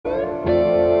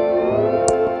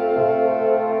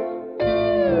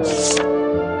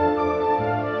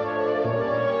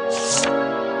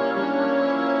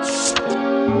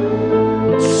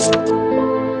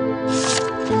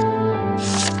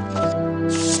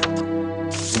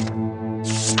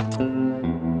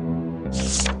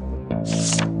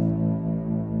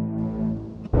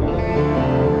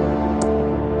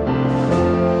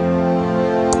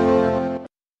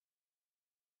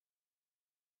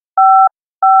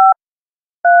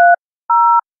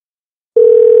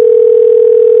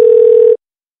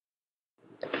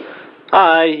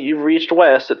Hi, you've reached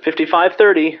Wes at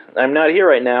 5530. I'm not here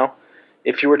right now.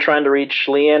 If you were trying to reach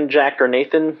Leanne, Jack, or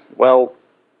Nathan, well,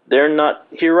 they're not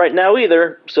here right now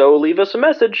either, so leave us a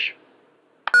message.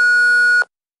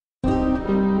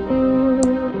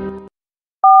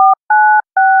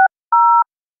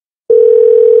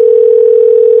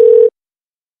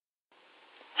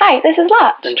 Hi, this is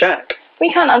Larch. And Jack.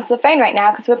 We can't answer the phone right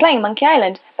now because we're playing Monkey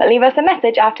Island, but leave us a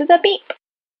message after the beep.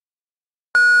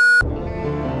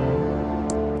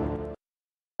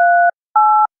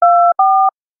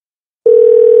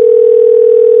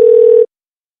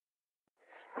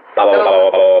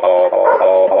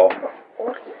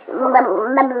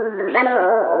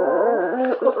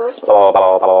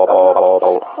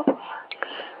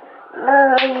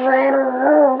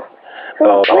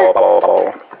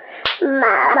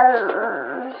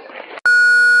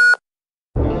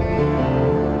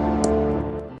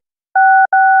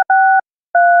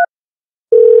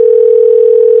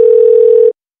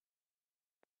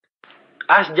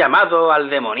 Has llamado al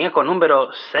demoníaco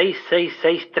número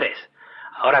 6663.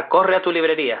 Ahora corre a tu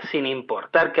librería, sin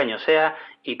importar qué año sea,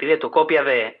 y pide tu copia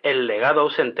de El legado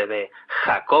ausente de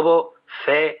Jacobo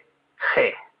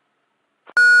C.G.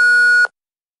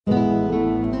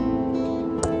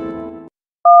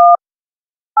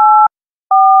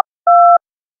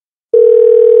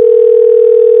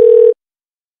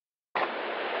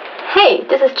 Hey,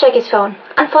 this is Jackie's phone.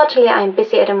 Unfortunately, I'm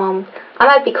busy at the moment. I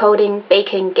might be coding,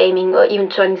 baking, gaming, or even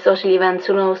joining social events,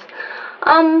 who knows.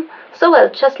 So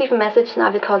just leave a message and I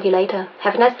will call you later.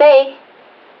 Have a nice day.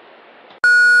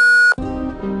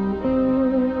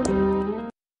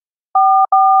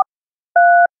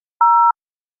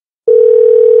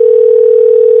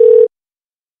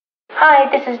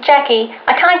 Hi, this is Jackie.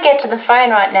 I can't get to the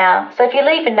phone right now, so if you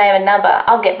leave a name and number,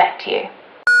 I'll get back to you.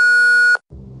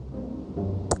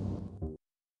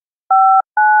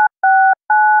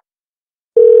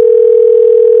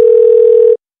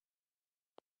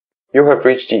 You have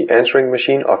reached the answering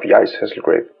machine of Jais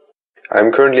Hasselgrave. I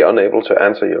am currently unable to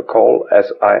answer your call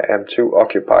as I am too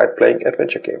occupied playing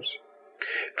adventure games.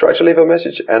 Try to leave a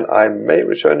message and I may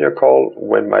return your call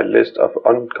when my list of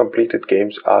uncompleted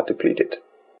games are depleted.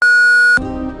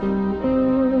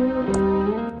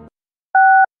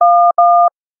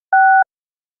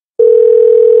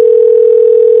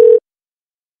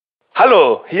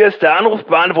 Hallo, hier ist der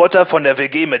Anrufbeantworter von der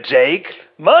WG mit Jake,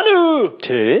 Manu,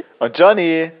 Till und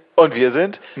Johnny. Und wir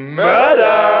sind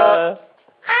Mörder!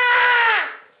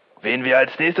 Wen wir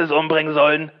als nächstes umbringen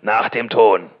sollen, nach dem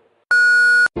Ton.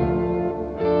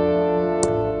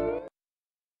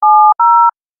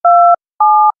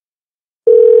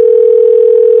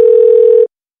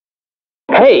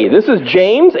 Hey, this is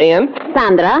James and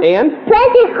Sandra and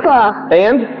Francisco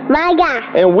and Maya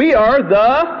and we are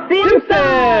the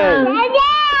Simpsons.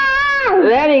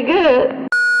 Very good.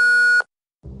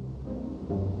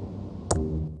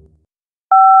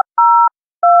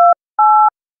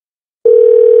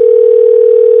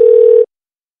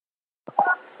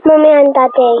 Mommy and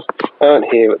Daddy aren't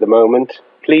here at the moment.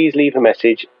 Please leave a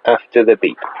message after the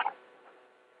beep.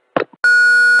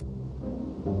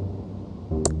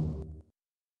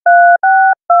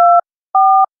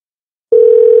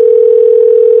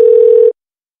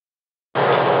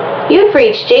 You've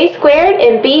reached J Squared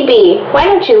and BB. Why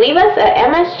don't you leave us at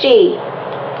MSG?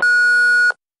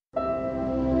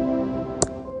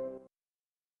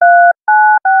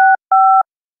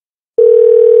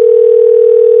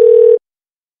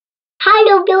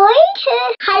 Hallo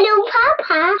Leute, hallo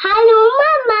Papa, hallo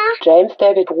Mama. James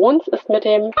David Bruns ist mit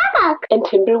dem Papa in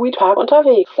Thimbleweed Park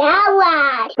unterwegs.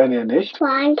 Sauer. Wenn ihr nicht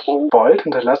Wahnsinn. wollt,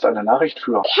 hinterlasst eine Nachricht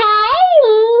für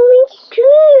Tschüss.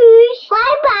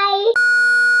 Bye bye.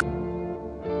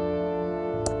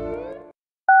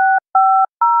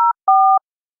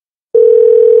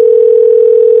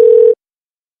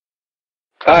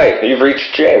 Hi, you've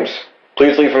reached James.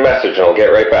 Please leave a message and I'll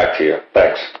get right back to you.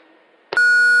 Thanks.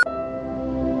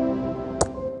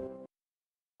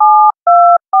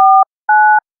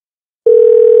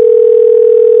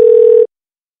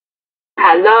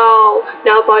 Hello,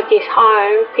 nobody's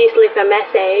home. Please leave a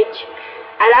message.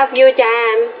 I love you,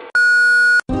 Jam.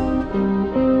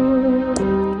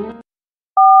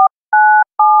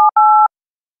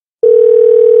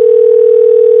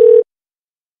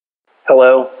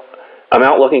 Hello. I'm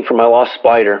out looking for my lost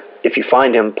spider. If you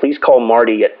find him, please call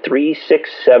Marty at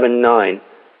 3679.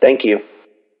 Thank you.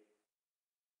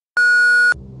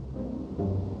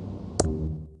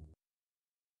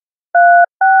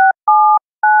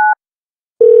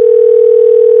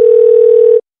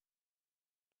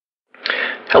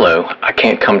 Hello, I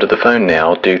can't come to the phone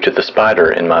now due to the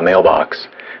spider in my mailbox.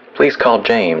 Please call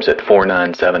James at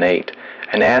 4978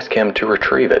 and ask him to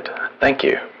retrieve it. Thank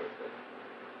you.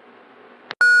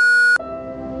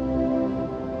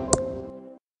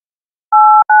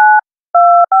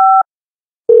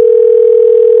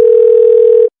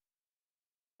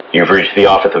 You've reached the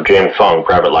office of James Fong,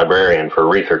 private librarian, for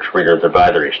research, reader's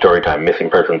advisory, storytime, missing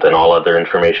persons, and all other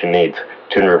information needs.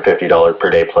 $250 per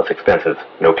day plus expenses.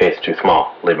 No case too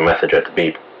small. Leave a message at the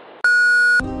beep.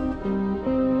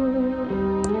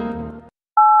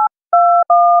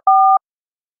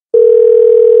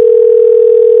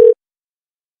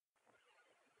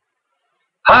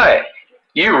 Hi,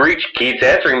 you reached Keith's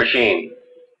answering machine.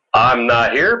 I'm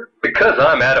not here because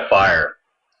I'm at a fire.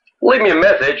 Leave me a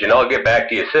message and I'll get back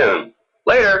to you soon.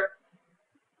 Later.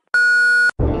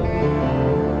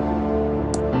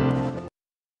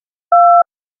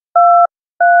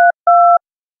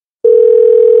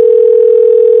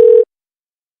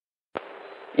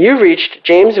 You've reached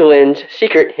James Lynn's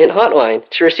secret hint hotline.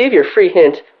 To receive your free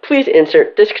hint, please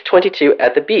insert disc 22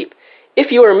 at the beep.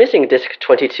 If you are missing disc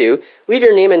 22, leave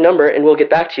your name and number and we'll get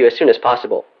back to you as soon as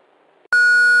possible.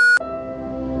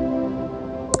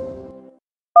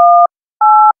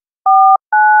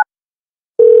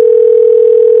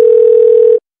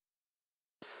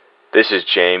 This is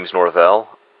James Norvell.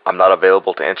 I'm not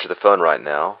available to answer the phone right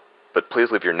now, but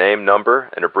please leave your name, number,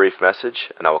 and a brief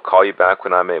message, and I will call you back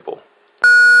when I'm able.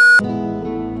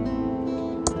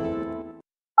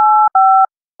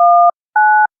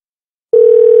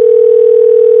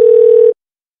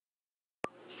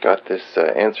 Got this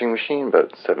answering machine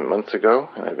about 7 months ago,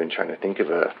 and I've been trying to think of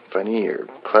a funny or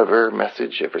clever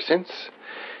message ever since.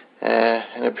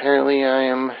 And apparently I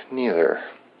am neither.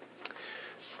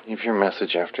 Leave your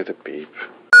message after the beep.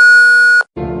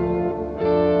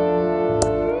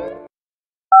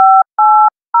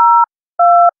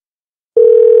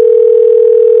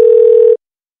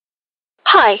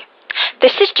 Hi,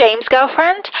 this is James'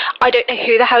 girlfriend. I don't know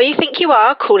who the hell you think you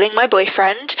are calling my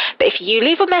boyfriend, but if you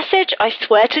leave a message, I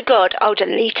swear to God, I'll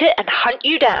delete it and hunt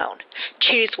you down.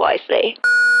 Choose wisely.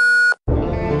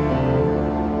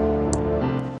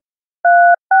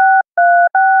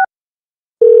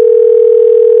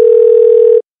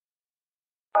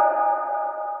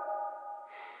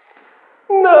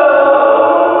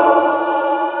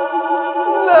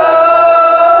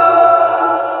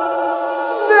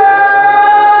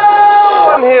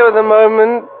 I'm here at the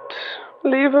moment.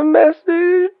 Leave a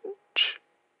message.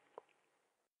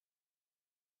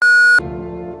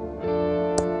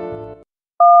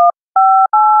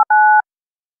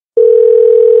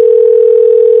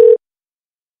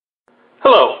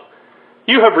 Hello.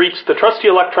 You have reached the trusty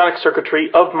electronic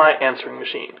circuitry of my answering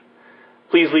machine.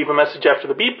 Please leave a message after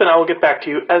the beep and I will get back to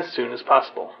you as soon as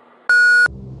possible.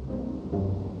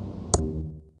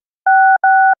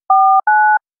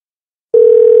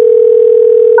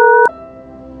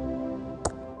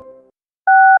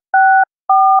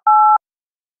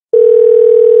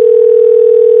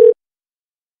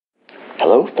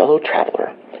 Hello, fellow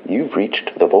traveler. You've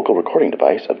reached the vocal recording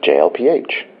device of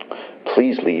JLPH.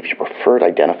 Please leave your preferred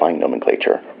identifying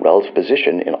nomenclature, relative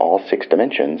position in all 6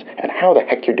 dimensions, and how the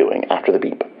heck you're doing after the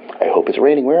beep. I hope it's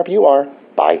raining wherever you are.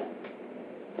 Bye.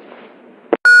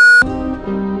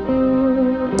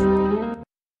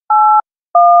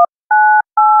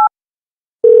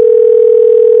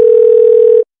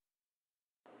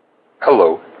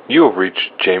 Hello, you have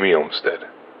reached Jamie Olmsted.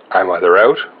 I'm either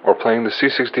out or playing the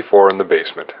C64 in the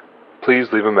basement. Please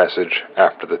leave a message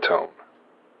after the tone.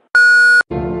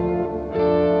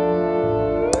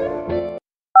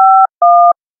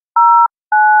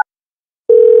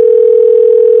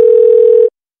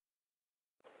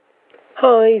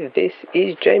 Hi, this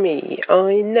is Jamie.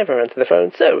 I never answer the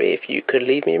phone, so if you could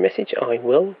leave me a message, I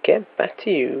will get back to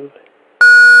you.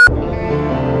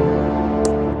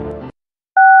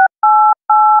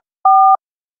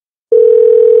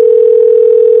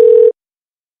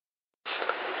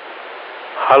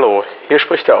 Hallo, hier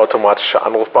spricht der automatische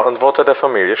Anrufbeantworter der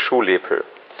Familie Schuhlepel.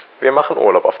 Wir machen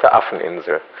Urlaub auf der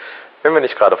Affeninsel. Wenn wir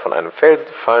nicht gerade von einem Felsen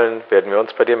fallen, werden wir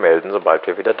uns bei dir melden, sobald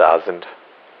wir wieder da sind.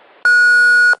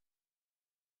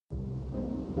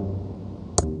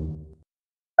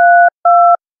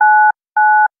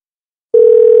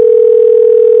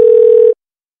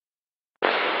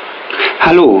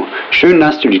 Hallo, schön,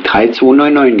 dass du die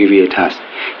 3299 gewählt hast.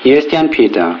 Hier ist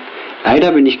Jan-Peter.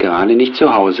 Leider bin ich gerade nicht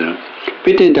zu Hause.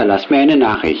 Bitte hinterlass mir eine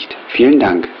Nachricht. Vielen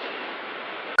Dank.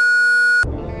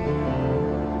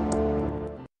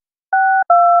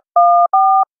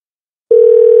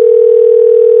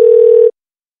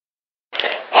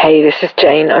 Hey, this is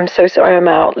Jane. I'm so sorry I'm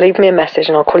out. Leave me a message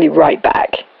and I'll call you right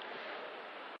back.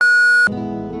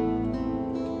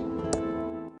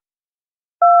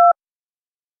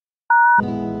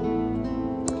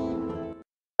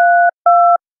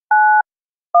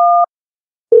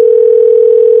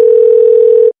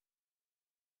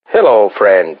 Hello,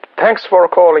 friend. Thanks for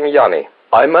calling Yanni.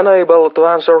 I'm unable to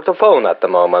answer the phone at the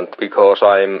moment because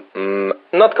I'm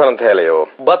not gonna tell you.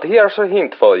 But here's a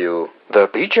hint for you. The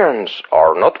pigeons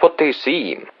are not what they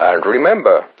seem. And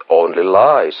remember, only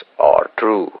lies are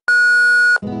true.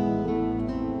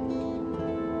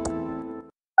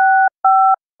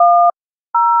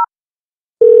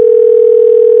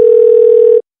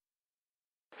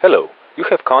 Hello, you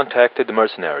have contacted the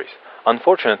mercenaries.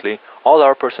 Unfortunately, all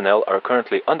our personnel are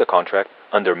currently under contract,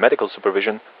 under medical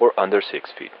supervision, or under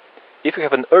 6 feet. If you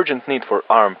have an urgent need for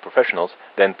armed professionals,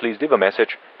 then please leave a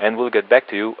message and we'll get back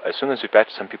to you as soon as we patch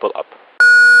some people up.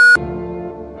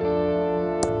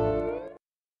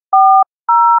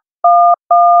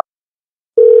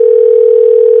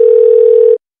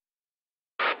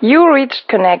 You reached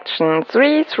connection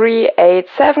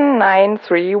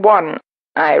 3387931.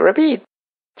 I repeat,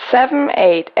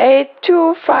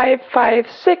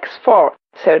 788255564.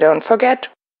 So don't forget,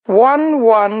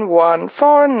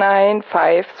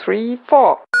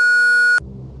 111495534.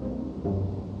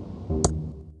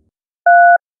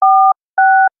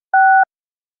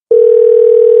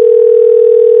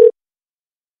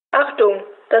 Achtung,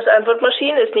 das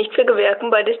Antwortmaschine ist nicht für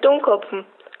Gewerken bei des Dummkopfen.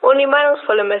 Only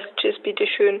meinungsvolle Messages,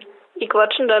 bitteschön. Ich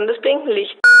quatschen dann das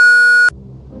Blinkenlicht.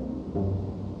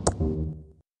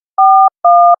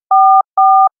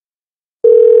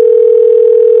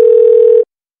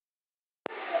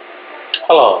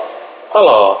 Hello,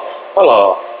 hello,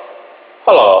 hello,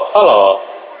 hello, hello,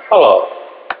 hello.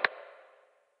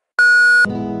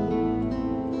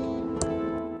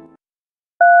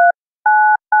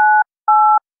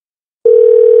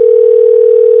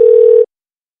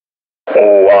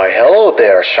 Why, hello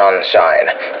there, sunshine.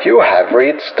 You have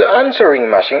reached the answering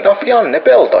machine of Janne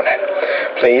Peltonen.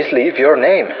 Please leave your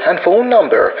name and phone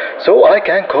number so I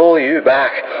can call you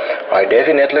back. I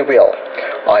definitely will.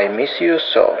 I miss you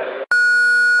so.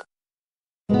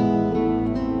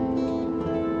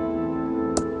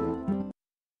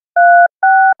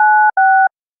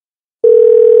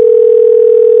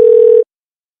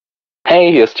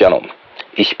 Hey, hier ist Jano.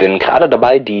 Ich bin gerade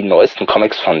dabei, die neuesten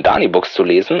Comics von Dani Books zu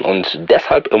lesen und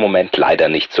deshalb im Moment leider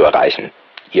nicht zu erreichen.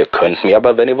 Ihr könnt mir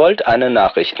aber, wenn ihr wollt, eine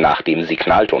Nachricht nach dem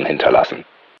Signalton hinterlassen.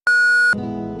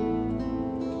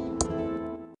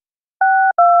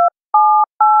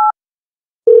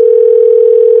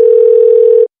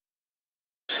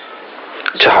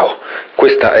 Ciao,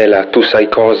 questa è la tu sai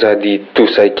cosa di tu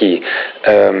sai chi.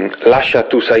 Lascia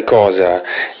tu sai cosa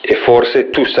e forse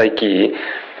tu sai chi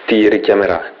ti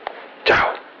richiamerà.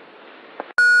 Ciao.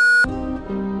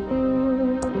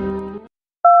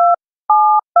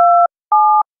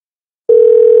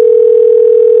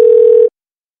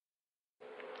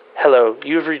 Hello,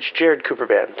 you have reached Jared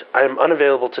Cooperband. I am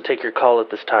unavailable to take your call at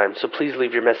this time, so please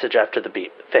leave your message after the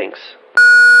beep. Thanks.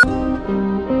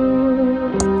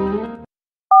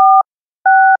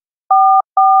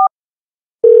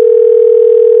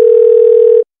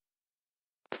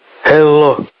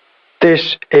 Hello,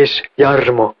 this is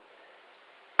Jarmo.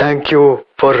 Thank you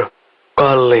for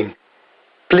calling.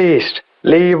 Please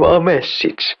leave a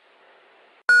message.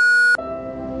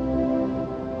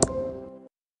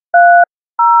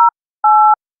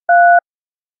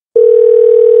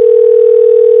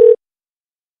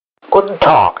 Guten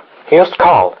Tag, hier ist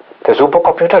Karl, der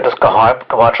Supercomputer des geheimen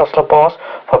Gemeinschaftslabors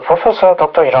von Professor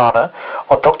Dr. Irane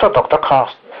und Dr.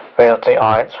 Carsten. Wählen Sie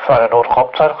 1 für eine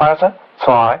Notraumzeitreise,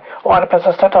 2 um eine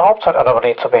persistente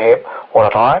Raumzeitanomalie zu beheben oder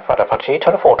 3 für eine Partie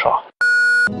Telefonschach.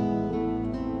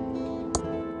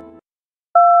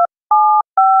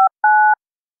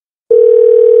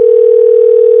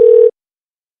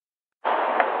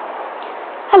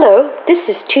 Hello, this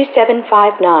is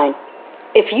 2759.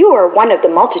 If you are one of the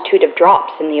multitude of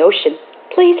drops in the ocean,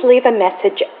 please leave a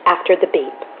message after the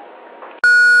beep.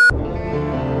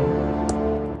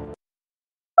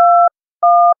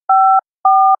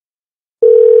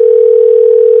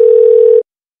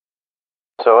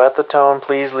 So at the tone,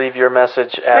 please leave your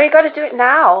message No, you got to do it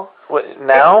now. What,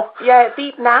 now?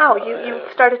 Beep now. You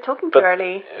started talking too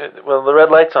early. Well, the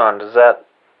red light's on. Is it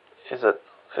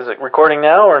recording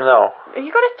now or no?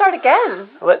 You got to start again.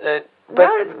 What?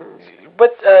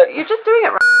 You're just doing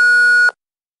it right.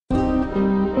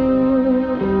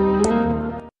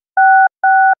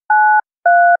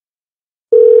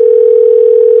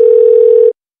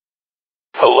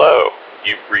 Hello,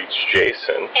 you've reached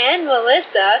Jason. And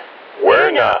Melissa.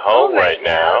 We're not home right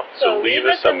now, so leave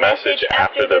us a message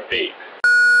after the beep.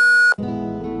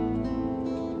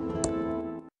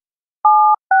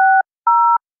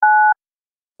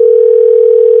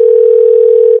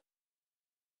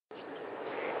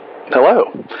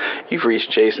 Hello, You've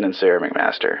reached Jason and Sarah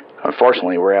McMaster.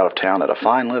 Unfortunately, we're out of town at a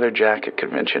fine leather jacket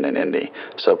convention in Indy,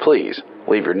 so please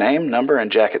leave your name, number,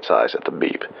 and jacket size at the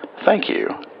beep. Thank you.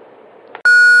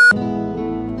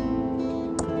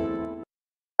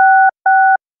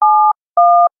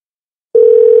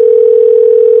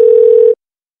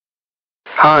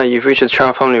 Hi, you've reached a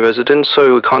Chow family residence.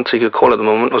 Sorry we can't take your call at the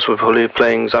moment as we're probably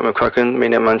playing Zack McCracken,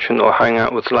 Maniac Mansion, or hanging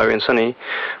out with Larry and Sunny.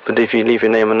 But if you leave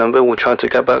your name and number, we'll try to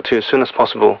get back to you as soon as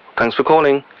possible. Thanks for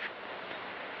calling.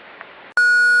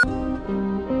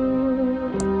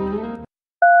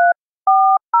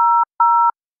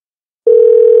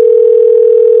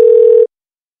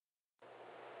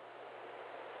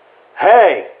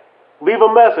 Hey, leave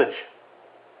a message.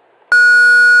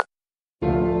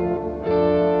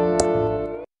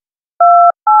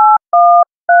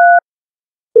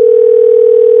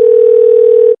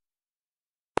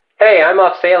 Hey, I'm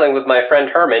off sailing with my friend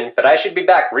Herman, but I should be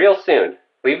back real soon.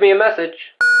 Leave me a message.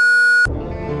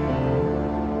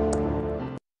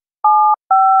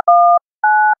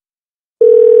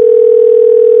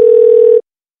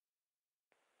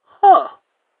 Huh.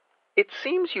 It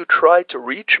seems you tried to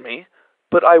reach me,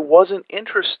 but I wasn't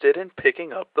interested in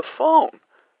picking up the phone.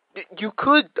 You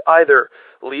could either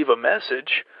leave a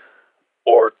message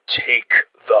or take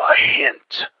the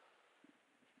hint.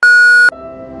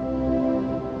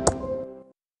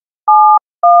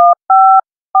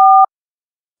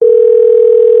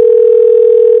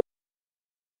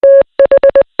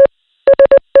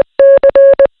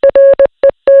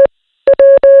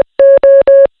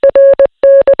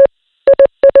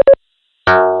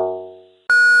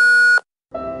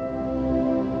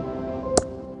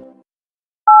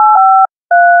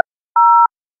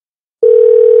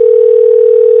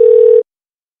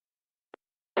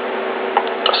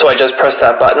 So I just press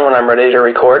that button when I'm ready to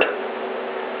record?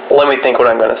 Let me think what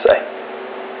I'm going to say.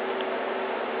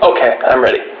 Okay, I'm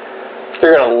ready.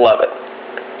 You're going to love it.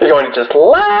 You're going to just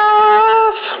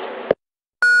laugh.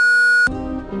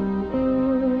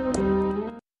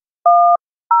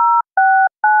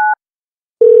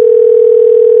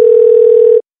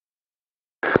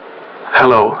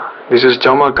 Hello, this is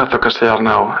Jaume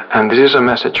Caso and this is a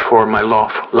message for my love,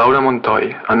 Laura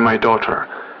Montoy, and my daughter,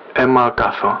 Emma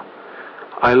Caso.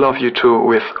 I love you too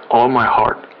with all my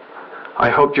heart. I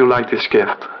hope you like this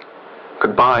gift.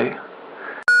 Goodbye.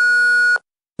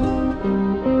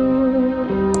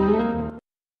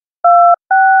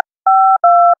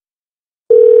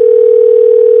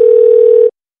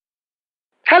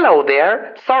 Hello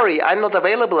there. Sorry, I'm not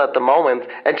available at the moment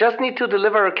and just need to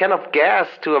deliver a can of gas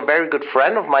to a very good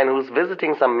friend of mine who's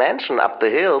visiting some mansion up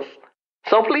the hills.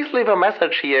 So please leave a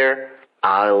message here.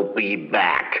 I'll be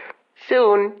back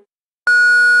soon.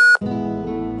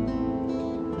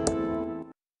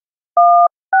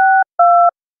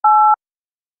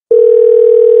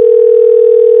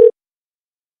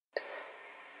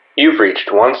 You've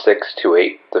reached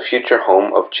 1628, the future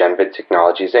home of Genvid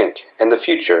Technologies Inc., and the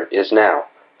future is now.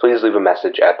 Please leave a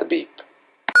message at the beep.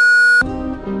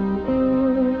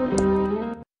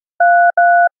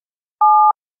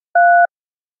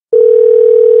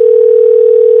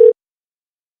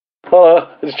 Hello,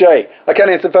 it's Jay. I can't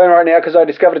answer the phone right now because I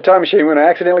discovered a time machine when I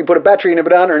accidentally put a battery in a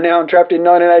banana and now I'm trapped in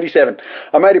 1987.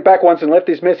 I made it back once and left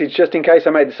this message just in case I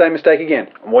made the same mistake again.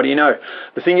 And what do you know?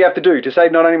 The thing you have to do to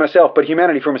save not only myself but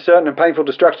humanity from a certain and painful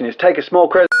destruction is take a small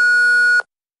crescent.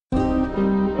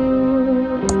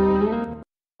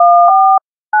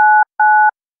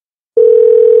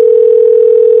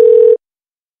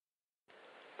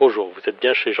 Bonjour, vous êtes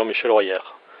bien chez Jean-Michel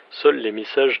Royère. Seuls les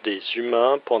messages des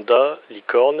humains, pandas,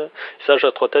 licornes, sages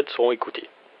à trois têtes seront écoutés.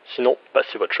 Sinon,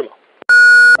 passez votre chemin.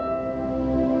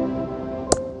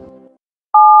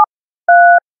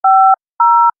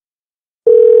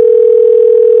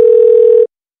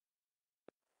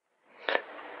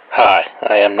 Hi,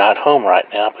 I am not home right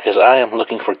now because I am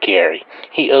looking for Gary.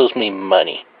 He owes me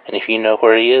money, and if you know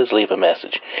where he is, leave a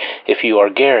message. If you are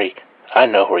Gary, I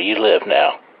know where you live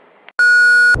now.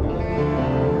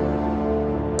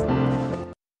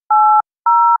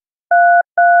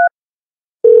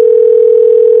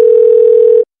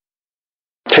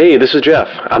 Hey, this is Jeff.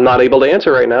 I'm not able to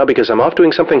answer right now because I'm off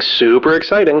doing something super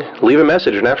exciting. Leave a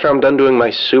message, and after I'm done doing my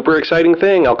super exciting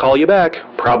thing, I'll call you back.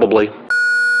 Probably.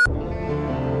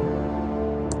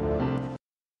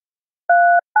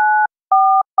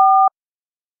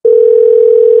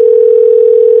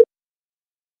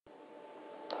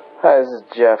 Hi, this is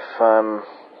Jeff. I'm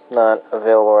not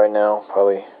available right now.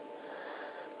 Probably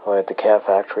at the cat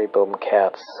factory building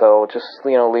cats. So just,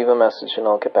 leave a message and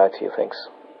I'll get back to you. Thanks.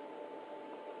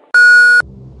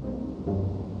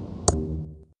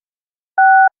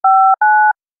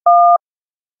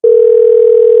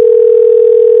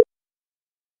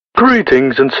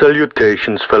 Greetings and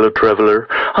salutations, fellow traveler.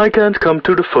 I can't come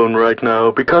to the phone right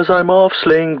now because I'm off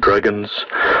slaying dragons.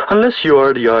 Unless you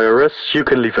are the IRS, you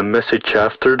can leave a message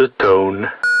after the tone.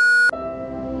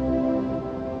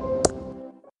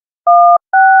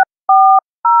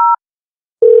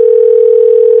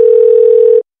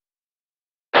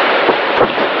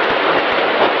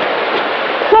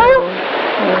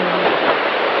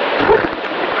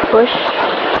 Push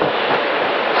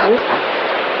this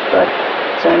button.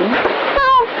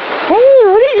 Hey,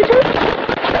 what is it?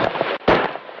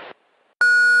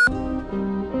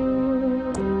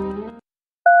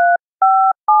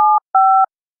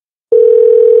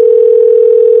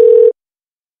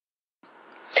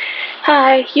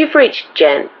 Hi, you've reached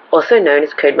Jen, also known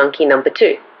as Code Monkey number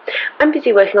 2. I'm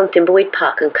busy working on Thimbleweed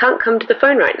Park and can't come to the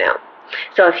phone right now.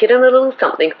 So I've hidden a little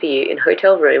something for you in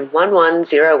hotel room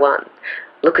 1101.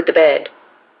 Look at the bed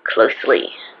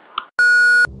closely.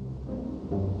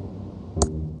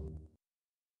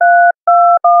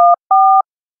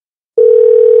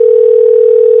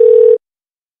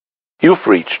 You've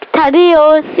reached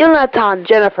Thaddeus, Jonathan,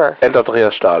 Jennifer, and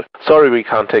Andreas Stahl. Sorry we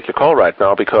can't take your call right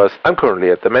now because I'm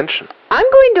currently at the mansion.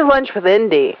 I'm going to lunch with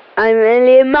Indy. I'm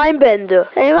only a mindbender.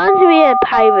 I want to be a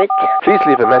pirate. Please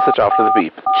leave a message after the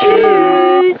beep.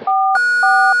 Cheers!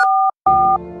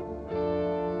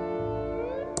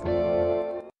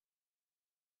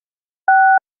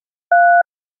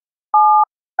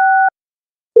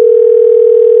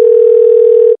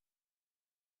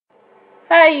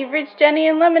 Hi, you've reached Jenny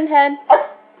in Lemonhead.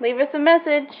 Leave us a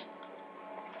message.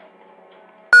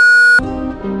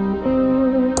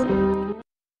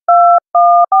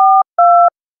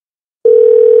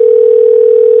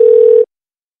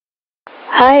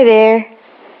 Hi there.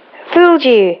 Fooled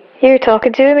you. You're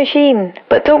talking to a machine.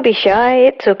 But don't be shy,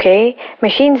 it's okay.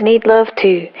 Machines need love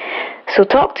too. So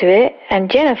talk to it, and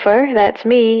Jennifer, that's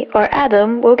me, or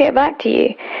Adam will get back to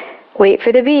you. Wait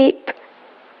for the beep.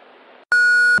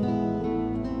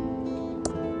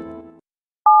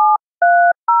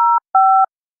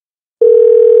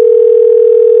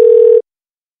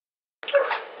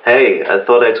 Hey, I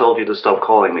thought I told you to stop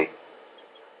calling me.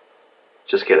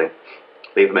 Just kidding.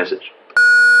 Leave a message.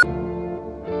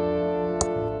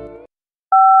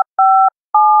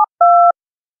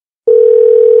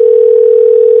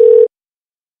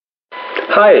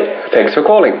 Hi, thanks for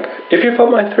calling. If you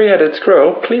found my three-headed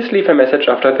squirrel, please leave a message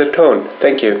after the tone.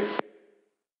 Thank you.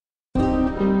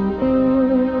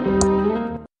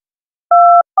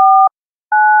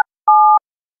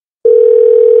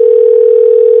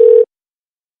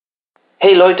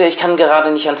 Hey Leute, ich kann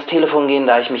gerade nicht ans Telefon gehen,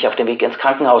 da ich mich auf dem Weg ins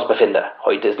Krankenhaus befinde.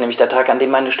 Heute ist nämlich der Tag, an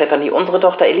dem meine Stefanie unsere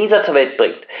Tochter Elisa zur Welt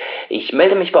bringt. Ich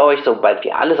melde mich bei euch, sobald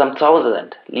wir allesamt zu Hause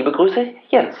sind. Liebe Grüße,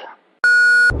 Jens.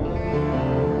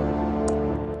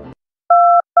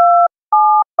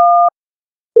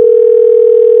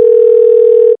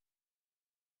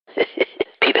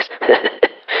 Piepes,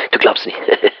 du glaubst nicht.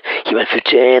 Jemand will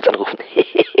Jens anrufen.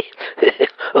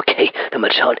 Okay, dann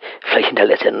mal schauen. Vielleicht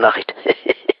hinterlässt er eine Nachricht.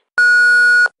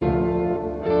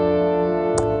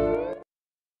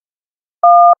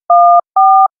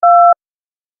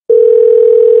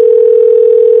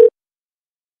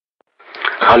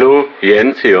 Hallo,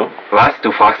 Jens hier. Was,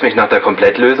 du fragst mich nach der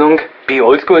Komplettlösung? Wie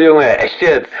oldschool, Junge, echt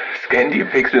jetzt? Scan die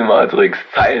Pixelmatrix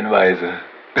zeilenweise.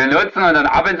 Benutzen und dann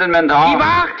ab ins Inventar. Die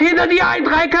Wacht hinter dir, ein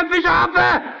dreiköpfige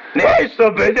Affe! Nicht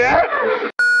so bitte!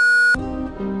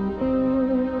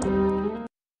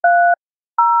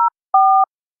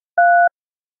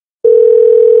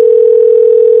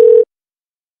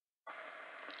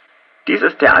 Dies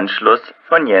ist der Anschluss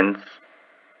von Jens.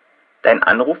 Dein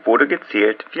Anruf wurde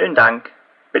gezählt. Vielen Dank.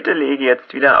 Bitte lege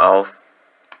jetzt wieder auf.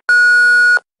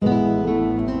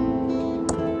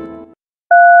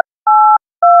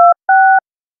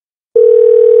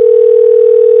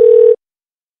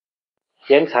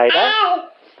 Jens Heider?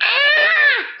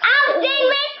 Auf den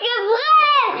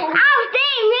Mistgebrüll! Auf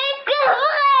den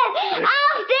Mistgebrüll!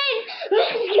 Auf den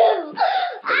Mistgebrüll!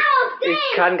 Auf den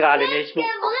Ich kann gerade nicht.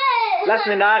 Lass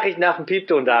eine Nachricht nach dem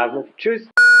Piepton da. Tschüss.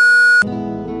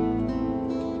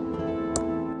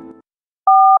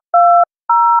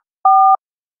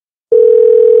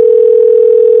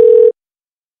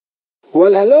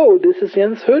 Well, hello, this is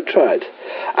Jens Hurtright.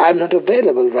 I'm not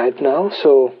available right now,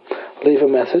 so leave a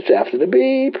message after the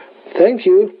beep. Thank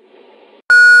you.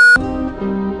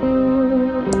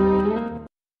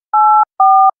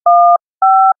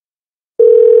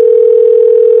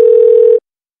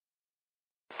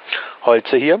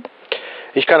 Holze hier.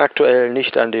 Ich kann aktuell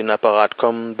nicht an den Apparat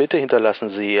kommen. Bitte hinterlassen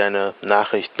Sie eine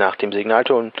Nachricht nach dem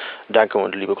Signalton. Danke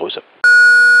und liebe Grüße.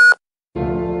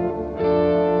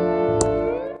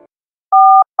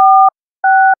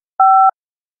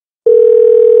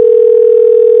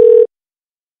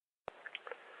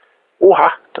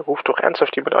 ruft doch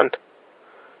ernsthaft jemand an.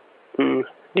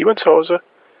 Niemand zu Hause?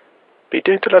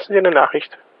 Bitte hinterlassen Sie eine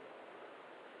Nachricht.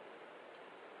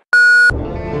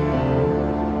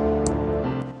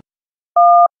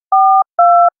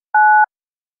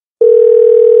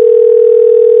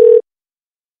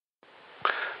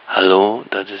 Hallo,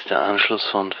 das ist der Anschluss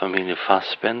von Familie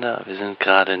Fassbender. Wir sind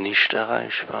gerade nicht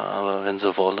erreichbar, aber wenn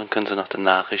Sie wollen, können Sie nach den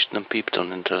Nachrichten einen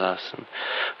Piepton hinterlassen.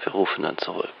 Wir rufen dann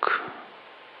zurück.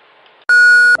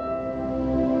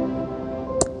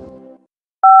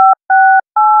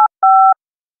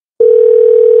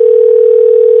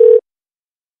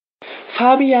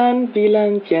 Fabian,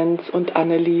 Wieland, Jens und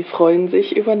Annelie freuen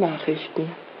sich über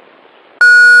Nachrichten.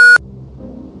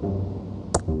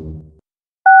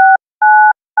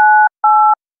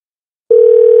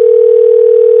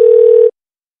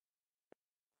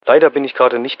 Leider bin ich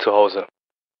gerade nicht zu Hause.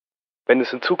 Wenn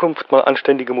es in Zukunft mal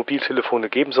anständige Mobiltelefone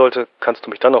geben sollte, kannst du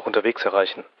mich dann auch unterwegs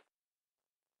erreichen.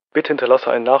 Bitte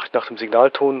hinterlasse eine Nachricht nach dem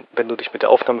Signalton, wenn du dich mit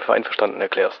der Aufnahme für einverstanden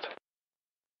erklärst.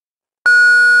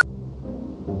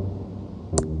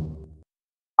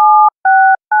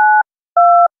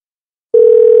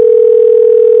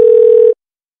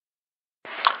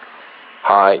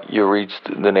 Hi, you reached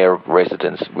the near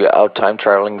residence. We're out time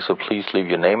traveling, so please leave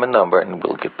your name and number and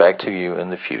we'll get back to you in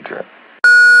the future.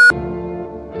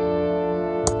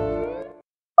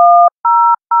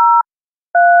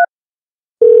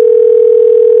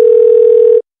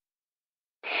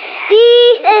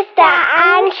 Dies ist der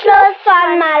Anschluss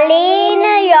von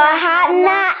Marlene,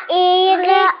 Johanna,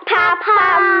 Erik,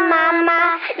 Papa,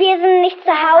 Mama. Wir sind nicht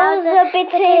zu Hause,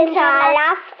 bitte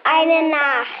hinterlasst eine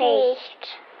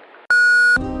Nachricht.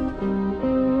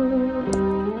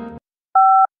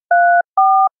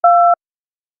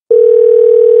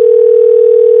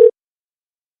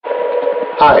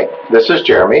 Hi, this is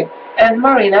Jeremy. And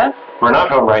Marina. We're not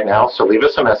home right now, so leave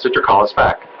us a message or call us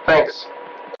back. Thanks.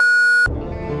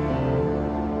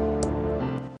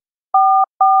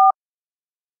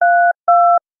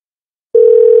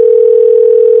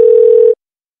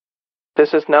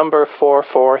 This is number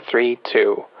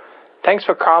 4432. Thanks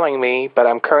for calling me, but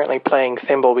I'm currently playing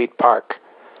Thimbleweed Park.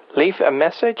 Leave a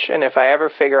message, and if I ever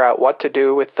figure out what to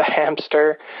do with the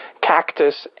hamster,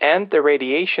 cactus, and the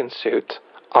radiation suit,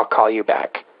 I'll call you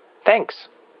back. Thanks.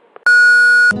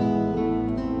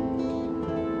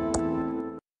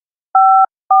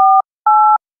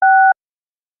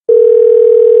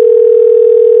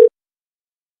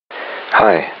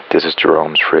 Hi, this is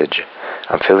Jerome's fridge.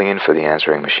 I'm filling in for the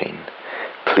answering machine.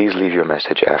 Please leave your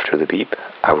message after the beep.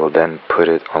 I will then put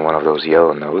it on one of those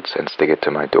yellow notes and stick it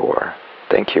to my door.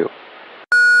 Thank you.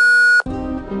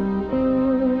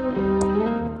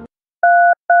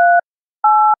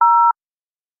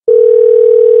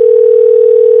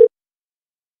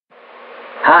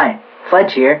 Hi,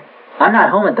 Fledge here. I'm not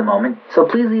home at the moment, so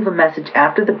please leave a message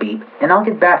after the beep, and I'll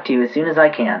get back to you as soon as I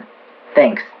can.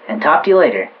 Thanks, and talk to you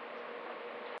later.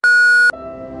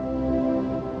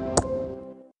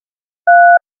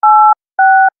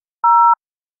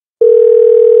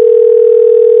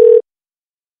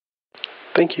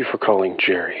 Thank you for calling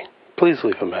Jerry. Please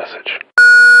leave a message.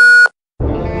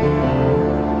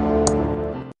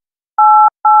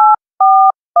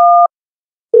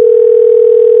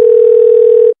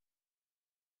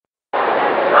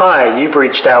 Hi, you've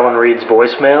reached Alan Reed's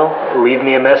voicemail. Leave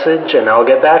me a message and I'll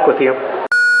get back with you.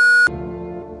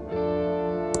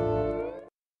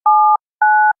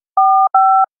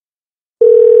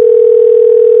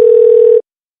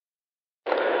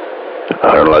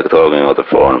 I don't like talking on the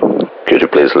phone. Could you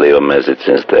please leave a message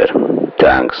instead?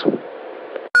 Thanks.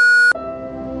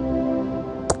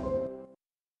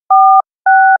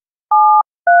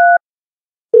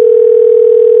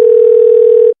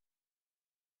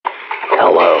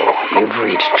 Hello, you've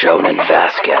reached Jonan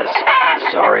Vasquez.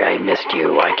 Sorry I missed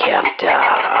you. I can't,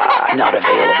 not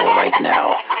available right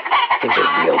now. Things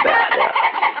are real bad.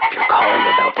 If you're calling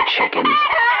about the chickens,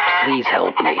 please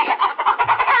help me.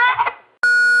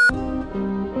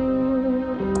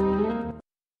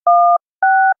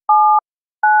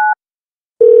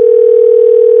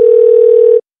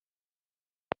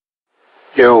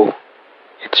 Yo,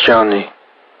 it's Johnny.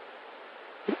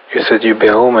 You said you'd be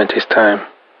home at this time.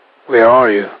 Where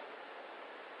are you?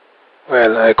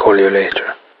 Well, I'll call you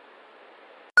later.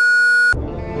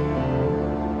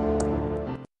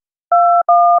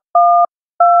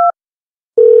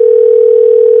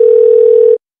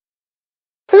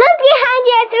 Look behind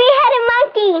you, a three-headed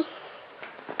monkey.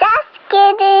 Just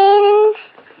kidding.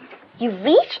 You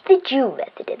reached the Jew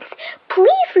residence.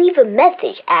 Please leave a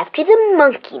message after the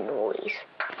monkey noise.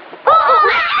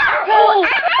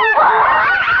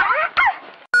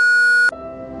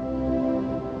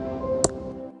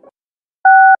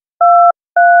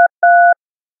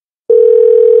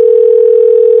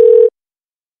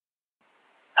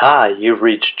 Hi, you've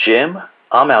reached Jim.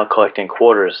 I'm out collecting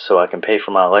quarters so I can pay for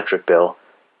my electric bill.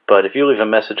 But if you leave a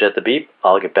message at the beep,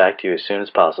 I'll get back to you as soon as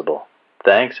possible.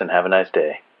 Thanks and have a nice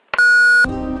day.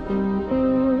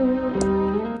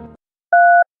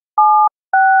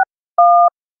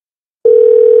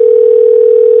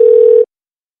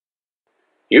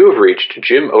 You have reached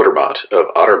Jim Otterbot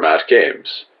of Otterbot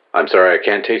Games. I'm sorry I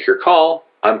can't take your call.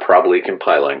 I'm probably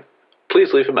compiling.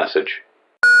 Please leave a message.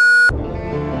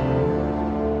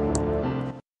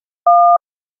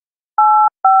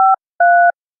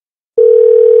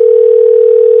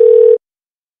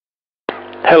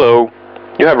 Hello.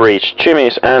 You have reached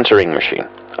Jimmy's answering machine.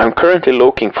 I'm currently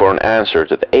looking for an answer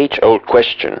to the age-old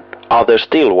question, are there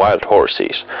still wild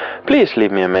horses? Please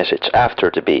leave me a message after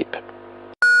the beep.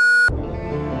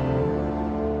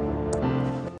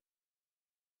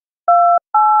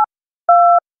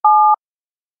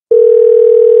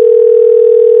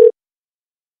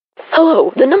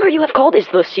 Hello, the number you have called is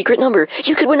the secret number.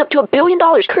 You could win up to $1 billion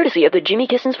courtesy of the Jimmy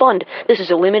Kissens Fund. This is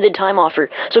a limited time offer,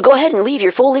 so go ahead and leave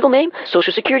your full legal name,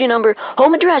 social security number,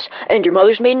 home address, and your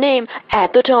mother's maiden name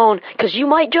at the tone, because you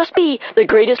might just be the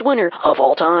greatest winner of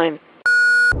all time.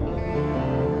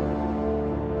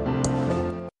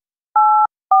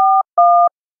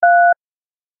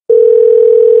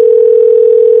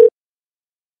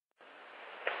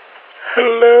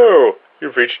 Hello!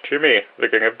 You've reached Jimmy, the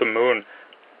King of the Moon.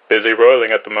 Busy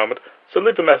roiling at the moment, so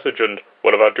leave a message and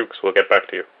one of our dukes will get back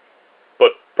to you.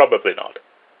 But probably not.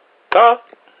 Ta!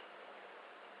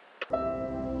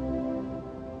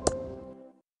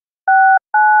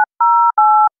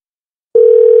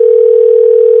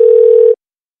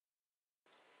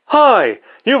 Hi,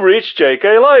 you've reached J.K.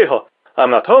 Laiho.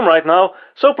 I'm not home right now,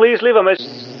 so please leave a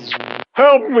message.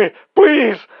 Help me,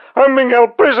 please! I'm being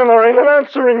held prisoner in an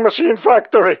answering machine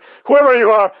factory. Whoever you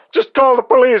are, just call the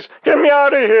police. Get me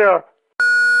out of here!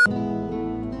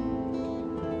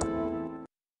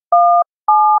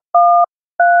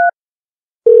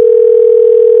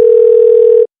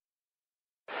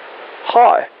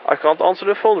 Hi, I can't answer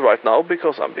the phone right now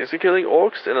because I'm busy killing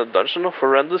orcs in a dungeon of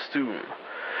horrendous doom.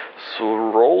 So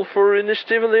roll for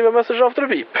initiative and leave a message after the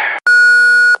beep.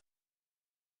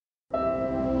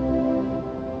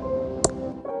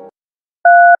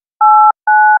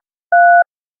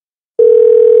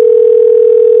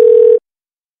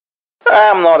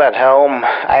 I'm not at home.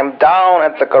 I'm down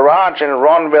at the garage in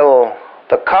Ronville.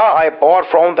 The car I bought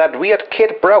from that weird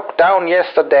kid broke down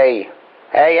yesterday.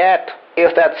 Hey Ed,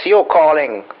 if that's you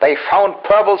calling, they found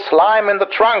purple slime in the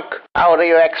trunk. How do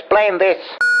you explain this?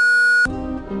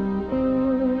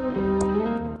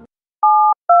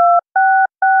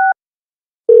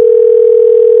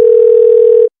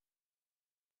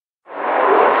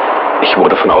 Ich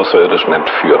wurde von Außerirdischen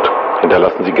entführt.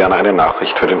 Hinterlassen Sie gerne eine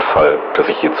Nachricht für den Fall, dass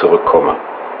ich hier zurückkomme.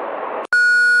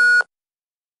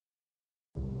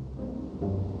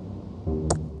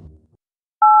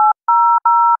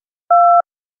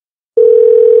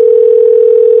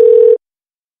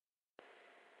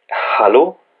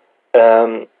 Hallo?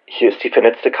 Hier ist die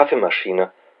vernetzte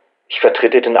Kaffeemaschine. Ich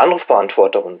vertrete den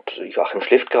Anrufbeantworter und Joachim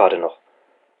schläft gerade noch.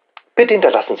 Bitte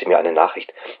hinterlassen Sie mir eine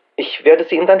Nachricht. Ich werde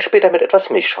sie Ihnen dann später mit etwas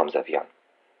Milchschaum servieren.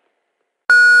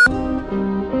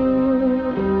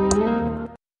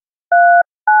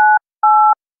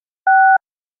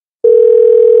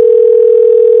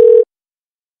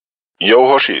 Yo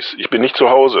Hoshis, ich bin nicht zu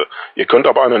Hause. Ihr könnt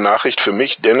aber eine Nachricht für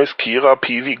mich, Dennis, Kira,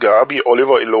 Piwi, Gabi,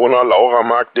 Oliver, Ilona, Laura,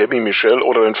 Mark, Debbie, Michelle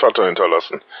oder den Vater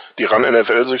hinterlassen. Die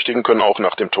RAN-NFL-Süchtigen können auch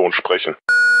nach dem Ton sprechen.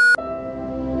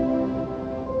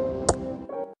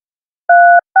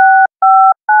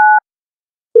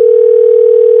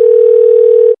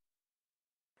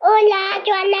 Hola,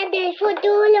 Joana del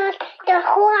futuro, estoy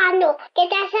jugando. ¿Qué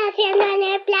estás haciendo en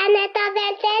el planeta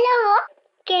del cielo?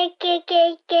 Que.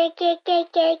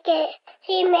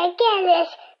 Si me quieres,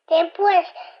 después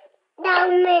da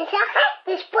un mensaje,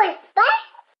 después, ¿vale?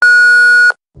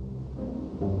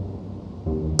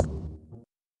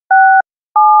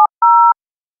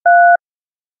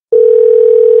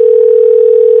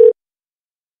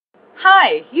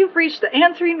 Hi, you've reached the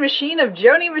answering machine of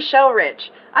Joni Michelle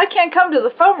Rich. I can't come to the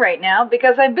phone right now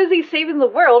because I'm busy saving the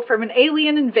world from an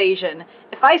alien invasion.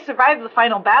 If I survive the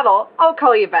final battle, I'll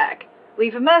call you back.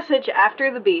 Leave a message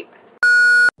after the beep.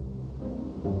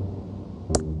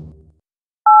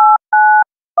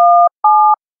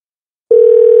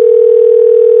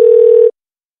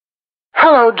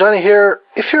 Hello, Johnny here.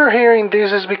 If you're hearing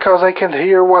this is because I can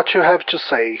hear what you have to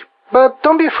say. But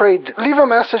don't be afraid, leave a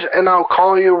message and I'll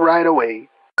call you right away.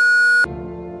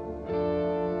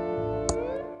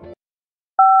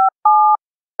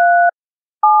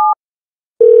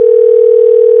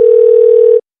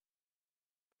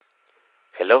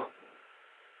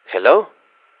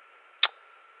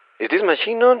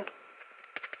 machine nun?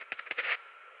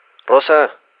 Rosa.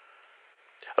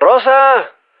 Rosa!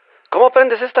 ¿Cómo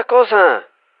aprendes esta cosa?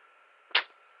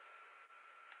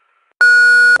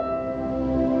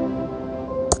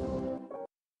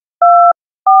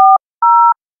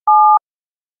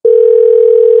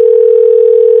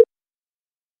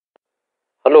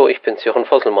 Hallo, ich bin's, Jochen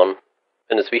Fosselmann.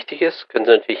 Wenn es wichtig ist, können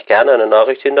Sie natürlich gerne eine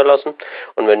Nachricht hinterlassen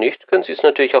und wenn nicht, können Sie es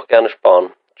natürlich auch gerne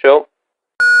sparen. Ciao.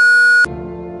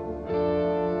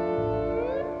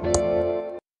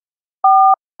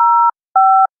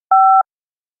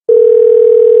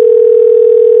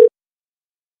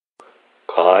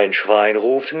 Kein Schwein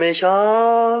ruft mich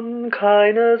an,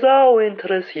 keine Sau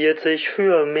interessiert sich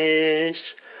für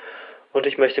mich. Und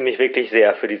ich möchte mich wirklich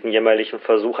sehr für diesen jämmerlichen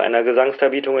Versuch einer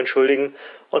Gesangsdarbietung entschuldigen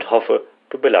und hoffe,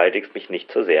 du beleidigst mich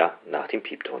nicht so sehr nach dem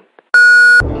Piepton.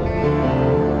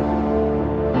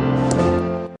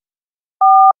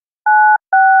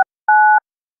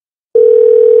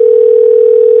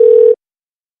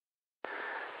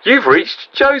 You've reached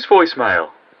Joe's voicemail,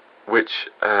 which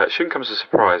shouldn't come as a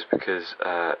surprise because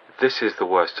this is the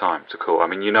worst time to call. I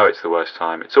mean, you know it's the worst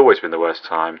time. It's always been the worst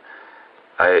time.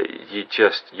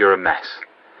 You're a mess.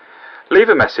 Leave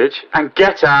a message and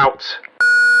get out.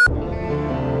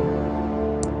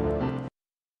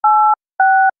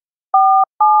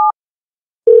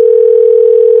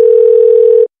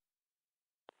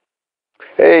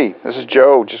 Hey, this is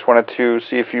Joe. Just wanted to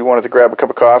see if you wanted to grab a cup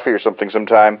of coffee or something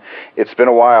sometime. It's been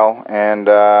a while, and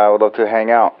I would love to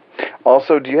hang out.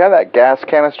 Also, do you have that gas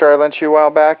canister I lent you a while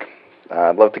back?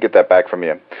 I'd love to get that back from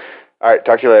you. All right,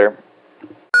 talk to you later.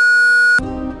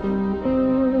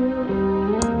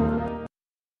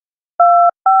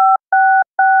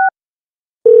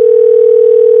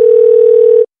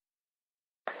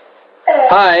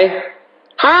 Hi.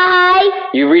 Hi.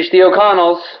 You've reached the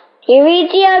O'Connells. You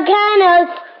reached the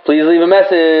O'Connells. Please leave a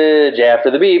message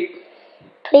after the beep.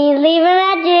 Please leave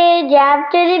a message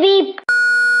after the beep.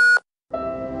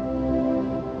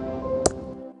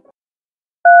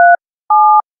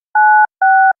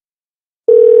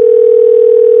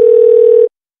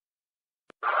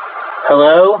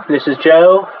 Hello, this is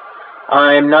Joe.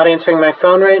 I'm not answering my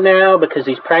phone right now because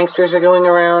these pranksters are going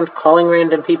around calling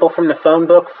random people from the phone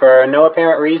book for no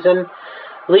apparent reason.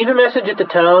 Leave a message at the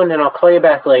tone and I'll call you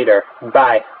back later.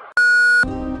 Bye.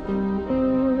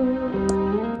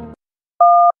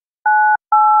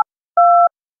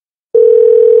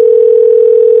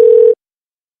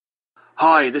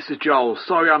 Hi, this is Joel.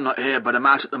 Sorry I'm not here, but I'm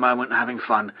out at the moment having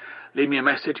fun. Leave me a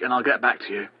message and I'll get back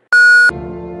to you.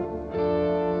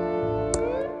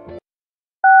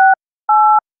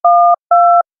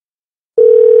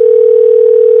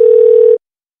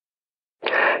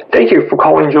 Thank you for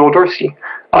calling Joel Dorsey.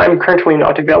 I'm currently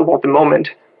not available at the moment.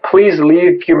 Please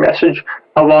leave your message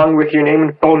along with your name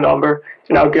and phone number,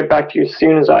 and I'll get back to you as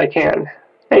soon as I can.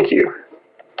 Thank you.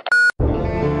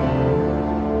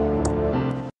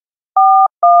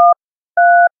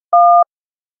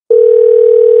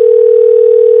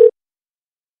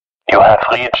 You have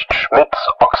reached Schmidt's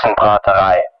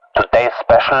Ochsenbraterei. Today's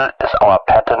special is our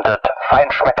patented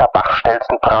Feinschmecker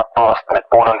Bachstelzenbratwurst mit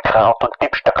Bohnenkraut und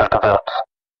Diebstöckelgewürz.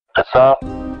 Reserve.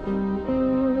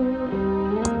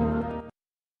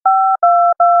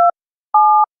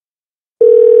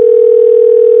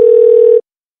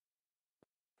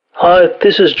 Hi,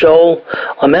 this is Joel.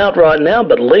 I'm out right now,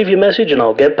 but leave your message and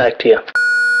I'll get back to you.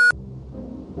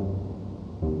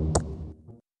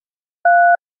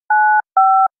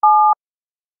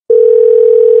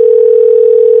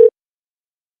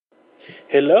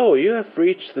 Hello, you have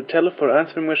reached the telephone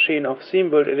answering machine of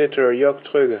Thimbleweed editor Jörg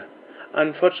Tröge.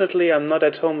 Unfortunately, I'm not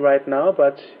at home right now,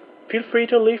 but feel free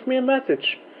to leave me a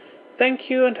message. Thank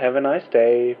you and have a nice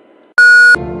day.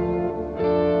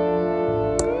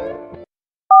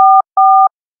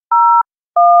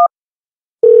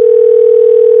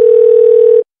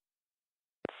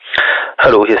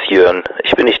 Hallo, hier ist Jörn.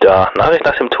 Ich bin nicht da. Nachricht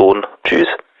nach dem Ton. Tschüss.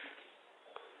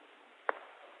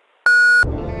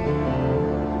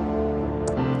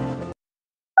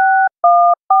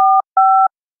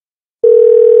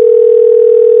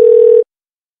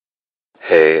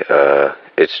 Hey,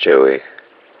 it's Joey.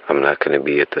 I'm not going to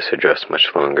be at this address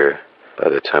much longer. By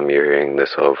the time you're hearing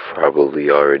this, I'll probably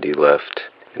already left.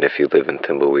 And if you live in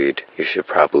Thimbleweed, you should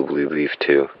probably leave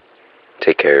too.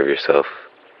 Take care of yourself.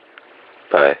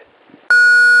 Bye.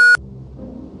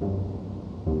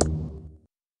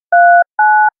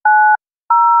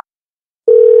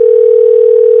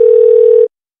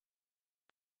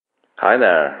 Hi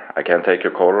there. I can't take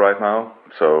your call right now,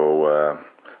 so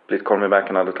please call me back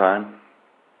another time.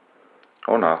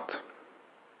 Or not.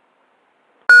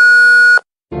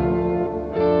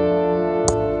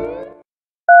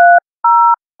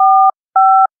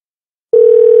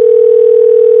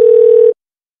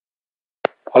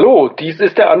 Hallo, dies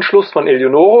ist der Anschluss von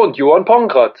Eleonore und Johann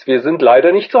Pongratz. Wir sind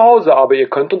leider nicht zu Hause, aber ihr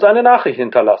könnt uns eine Nachricht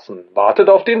hinterlassen. Wartet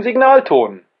auf den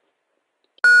Signalton.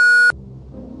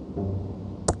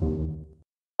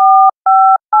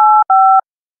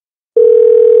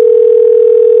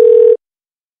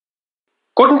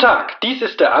 Guten Tag, dies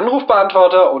ist der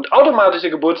Anrufbeantworter und automatische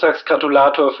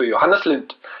Geburtstagsgratulator für Johannes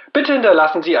Lind. Bitte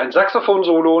hinterlassen Sie ein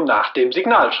Saxophon-Solo nach dem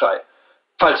Signalschrei.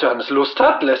 Falls Johannes Lust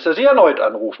hat, lässt er Sie erneut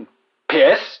anrufen.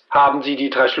 PS, haben Sie die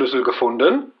 3 Schlüssel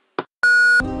gefunden?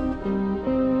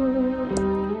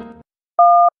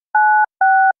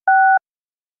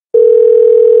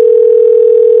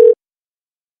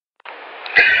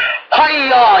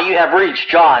 Hiya, you have reached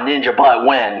John Ninja Butt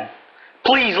Wen.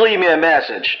 Please leave me a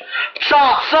message.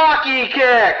 Chop Saki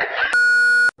Kick!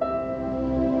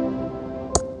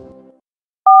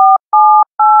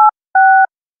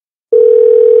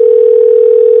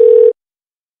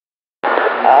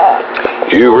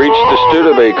 You reached the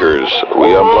Studebakers.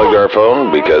 We unplugged our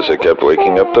phone because it kept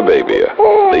waking up the baby.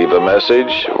 Leave a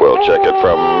message. We'll check it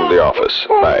from the office.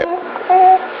 Bye.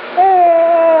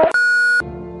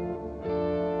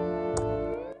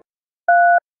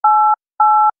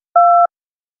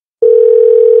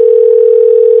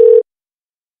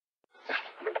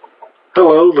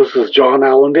 Hello, this is John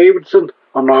Allen Davidson.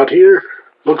 I'm not here.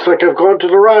 Looks like I've gone to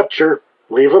the rapture.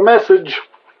 Leave a message.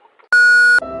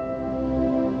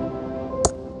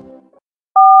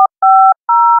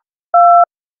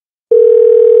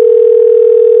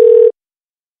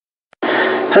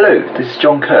 Hello, this is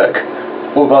John Kirk.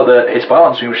 Or rather, it's my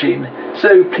answering machine,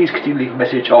 so please could you leave a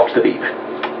message after the beep.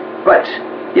 Right,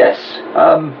 yes,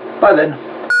 bye then.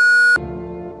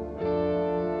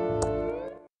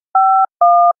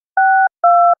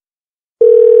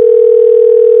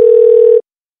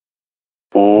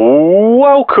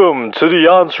 Welcome to the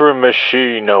answering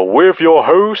machine with your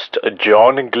host,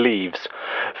 John Gleaves.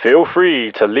 Feel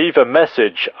free to leave a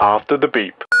message after the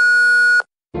beep.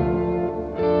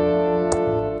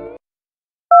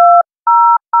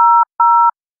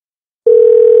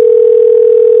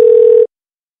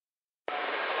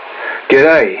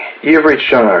 G'day, you've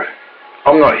reached Jono.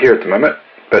 I'm not here at the moment,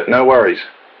 but no worries.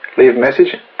 Leave a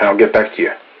message and I'll get back to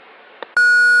you.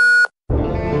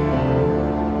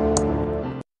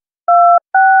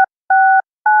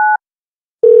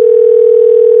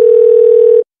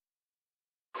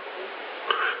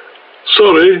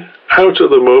 Sorry, out at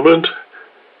the moment.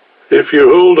 If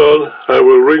you hold on, I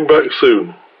will ring back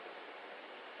soon.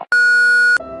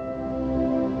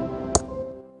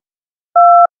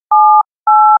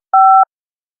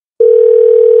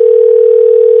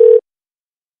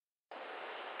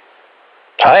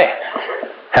 Hi,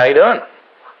 how you doing?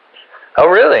 Oh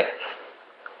really?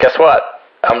 Guess what?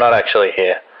 I'm not actually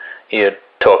here. You're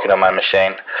talking on my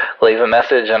machine. Leave a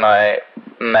message and I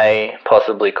may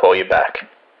possibly call you back.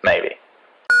 Maybe.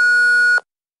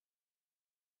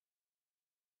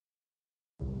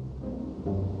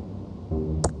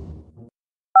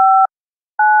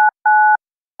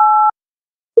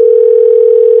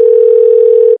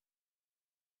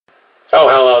 Oh,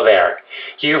 hello there.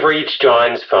 You've reached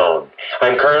John's phone.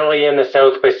 I'm currently in the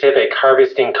South Pacific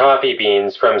harvesting coffee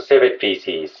beans from civet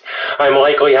feces. I'm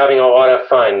likely having a lot of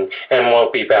fun and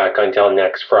won't be back until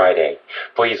next Friday.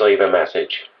 Please leave a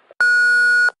message.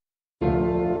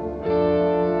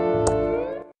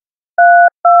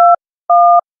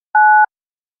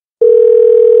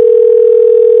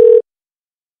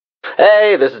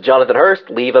 Hey, this is Jonathan Hurst.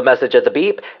 Leave a message at the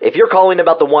beep. If you're calling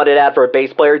about the wanted ad for a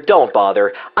bass player, don't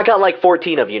bother. I got like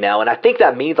 14 of you now, and I think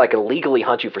that means I can legally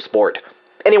hunt you for sport.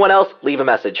 Anyone else, leave a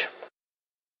message.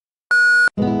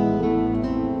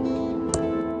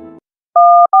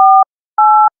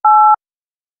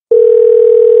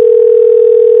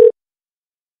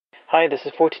 Hi, this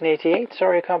is 1488.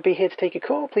 Sorry I can't be here to take your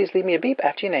call. Please leave me a beep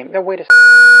after your name. No, wait a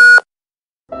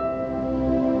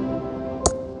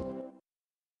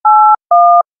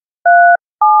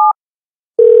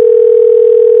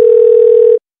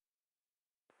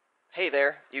Hey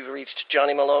there, you've reached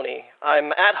Johnny Maloney.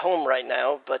 I'm at home right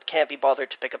now, but can't be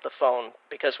bothered to pick up the phone,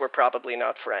 because we're probably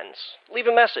not friends. Leave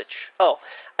a message. Oh,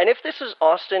 and if this is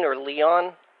Austin or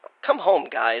Leon, come home,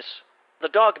 guys. The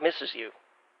dog misses you.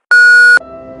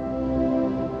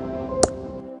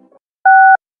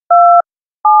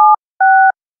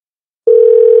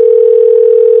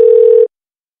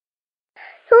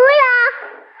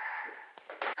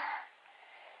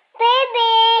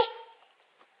 Baby!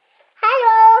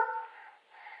 Hello!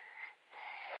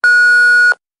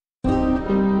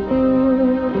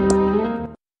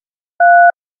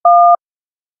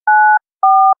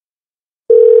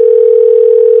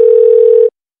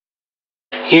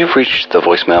 You've reached the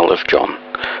voicemail of John.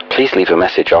 Please leave a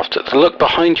message after. Look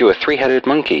behind you, a three-headed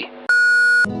monkey.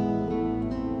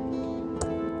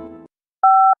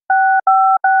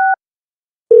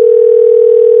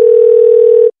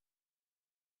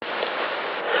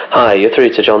 Hi, you're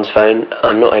through to John's phone.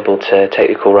 I'm not able to take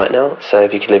the call right now, so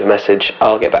if you could leave a message,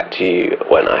 I'll get back to you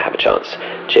when I have a chance.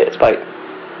 Cheers, bye.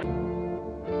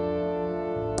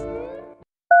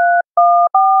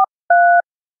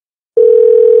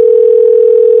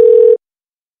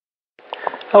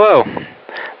 Hello.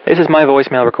 This is my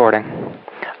voicemail recording.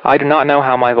 I do not know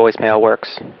how my voicemail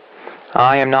works.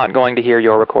 I am not going to hear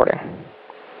your recording.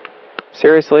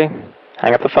 Seriously,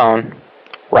 hang up the phone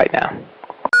right now.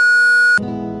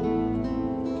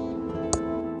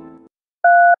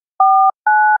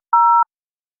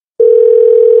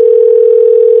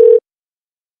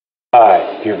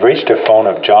 Hi, you've reached the phone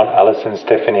of John, Allison,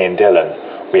 Stephanie, and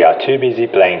Dylan. We are too busy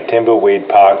playing Thimbleweed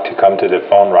Park to come to the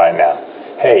phone right now.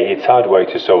 Hey, it's hard work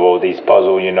to solve all these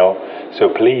puzzles, you know, so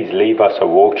please leave us a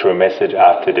walkthrough message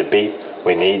after the beep.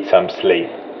 We need some sleep.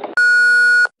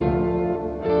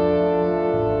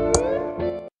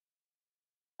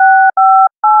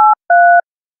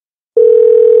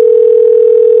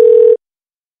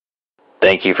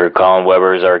 Thank you for calling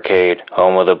Weber's Arcade,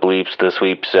 home of the bleeps, the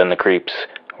sweeps, and the creeps.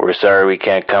 We're sorry we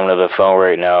can't come to the phone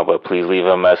right now, but please leave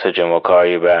a message and we'll call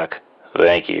you back.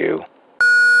 Thank you.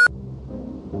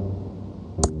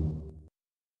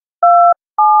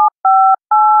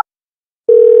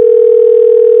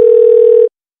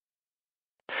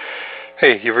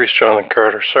 Hey, you've reached Jonathan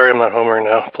Carter. Sorry I'm not home right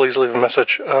now. Please leave a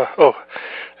message.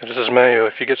 This is Mayo.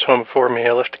 If you get home before me,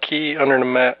 I left the key under the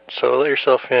mat, so let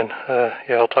yourself in.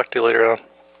 Yeah, I'll talk to you later on.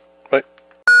 Bye.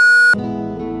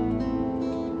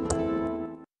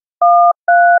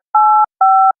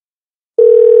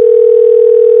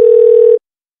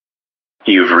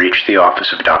 You've reached the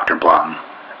office of Dr. Blum.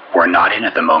 We're not in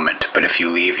at the moment, but if you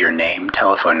leave your name,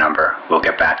 telephone number, we'll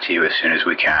get back to you as soon as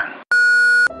we can.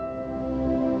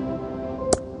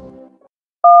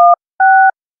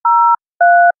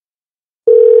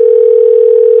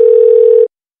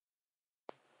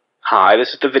 Hi, this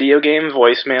is the video game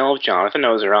voicemail of Jonathan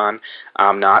Ozeron.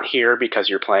 I'm not here because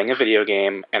you're playing a video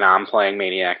game, and I'm playing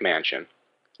Maniac Mansion.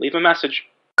 Leave a message.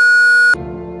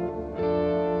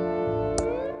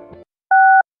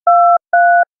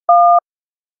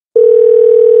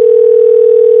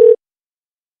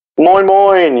 Moin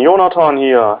moin, Jonathan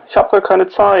hier. Ich hab gar keine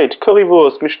Zeit.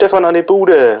 Currywurst mit Stefan an der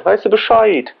Bude. Weißt du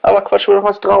Bescheid? Aber quatsch mir noch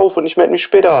was drauf und ich melde mich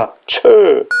später.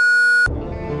 Tschö.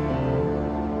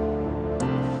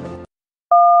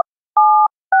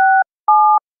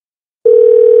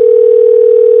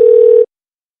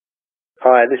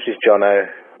 Hi, this is Jono.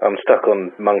 I'm stuck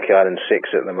on Monkey Island 6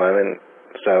 at the moment,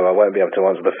 so I won't be able to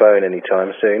answer the phone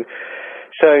anytime soon.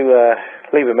 So,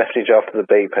 leave a message after the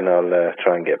beep and I'll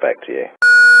try and get back to you.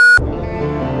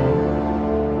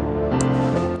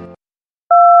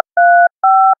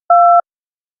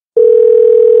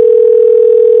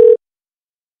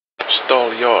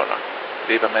 Stall Jona.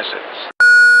 Leave a message.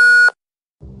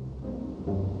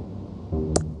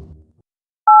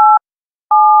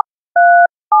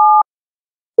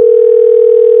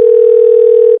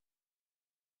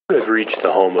 I've reached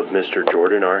the home of Mr.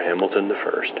 Jordan R. Hamilton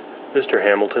I. Mr.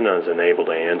 Hamilton is unable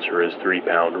to answer his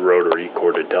 3-pound rotary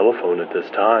corded telephone at this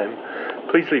time.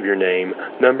 Please leave your name,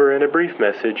 number, and a brief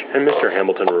message, and Mr.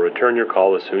 Hamilton will return your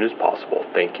call as soon as possible.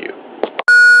 Thank you.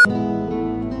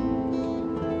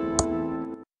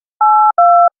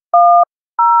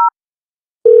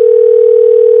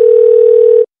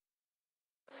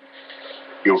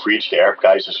 You've reached the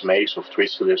Erbgeiser's maze of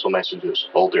twisted little messages,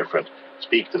 all different.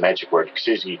 Speak the magic word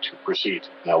Xizzy to proceed.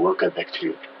 Now we'll get back to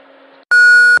you.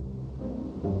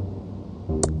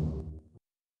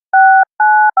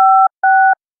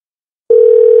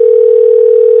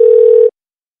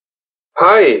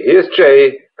 Hi, hier ist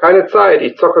Jay. Keine Zeit,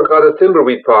 ich zocke gerade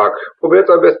Thimbleweed Park.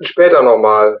 Probiert's am besten später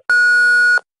nochmal.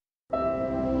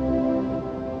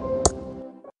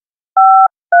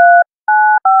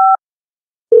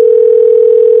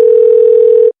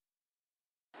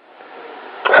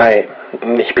 Hi,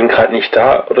 ich bin gerade nicht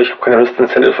da oder ich habe keine Lust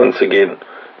ins Telefon zu gehen.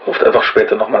 Ruft einfach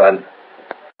später nochmal an.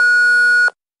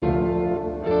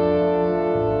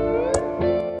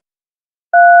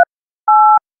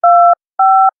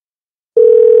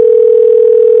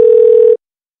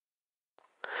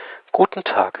 Guten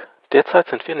Tag. Derzeit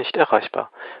sind wir nicht erreichbar.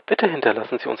 Bitte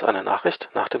hinterlassen Sie uns eine Nachricht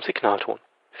nach dem Signalton.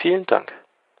 Vielen Dank.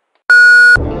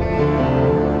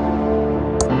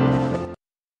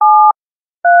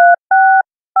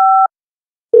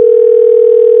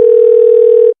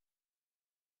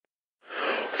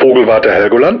 Vogelwarte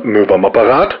Helgoland, Möwe am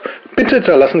Apparat. Bitte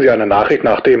hinterlassen Sie eine Nachricht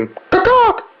nach dem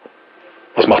Kakak.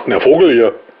 Was macht denn der Vogel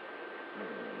hier?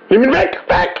 Nimm ihn weg,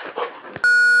 weg!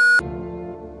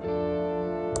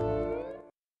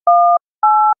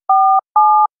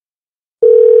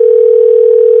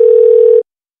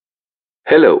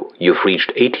 Hello, you've reached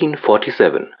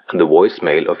 1847 and the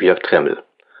voicemail of Jörg Tremmel.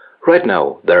 Right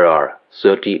now there are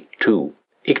 32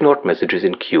 ignored messages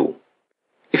in queue.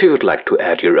 If you would like to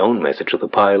add your own message to the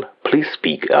pile, please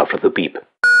speak after the beep.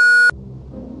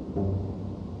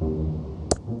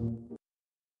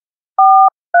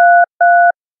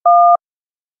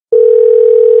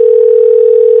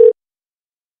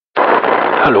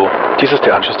 Hallo, dies ist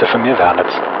der Anschluss der Familie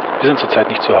Wernitz. Wir sind zurzeit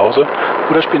nicht zu Hause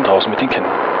oder spielen draußen mit den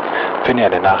Kindern. Wenn ihr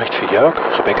eine Nachricht für Jörg,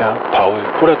 Rebecca, Paul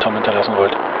oder Tom hinterlassen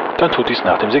wollt, dann tut dies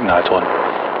nach dem Signalton.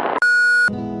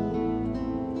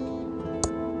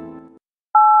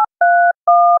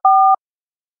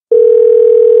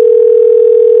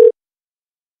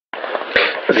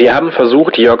 Sie haben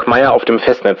versucht, Jörg Meier auf dem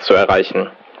Festnetz zu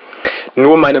erreichen.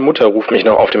 Nur meine Mutter ruft mich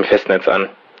noch auf dem Festnetz an.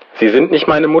 Sie sind nicht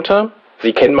meine Mutter?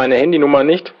 Sie kennen meine Handynummer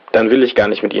nicht? Dann will ich gar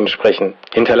nicht mit Ihnen sprechen.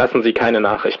 Hinterlassen Sie keine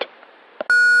Nachricht.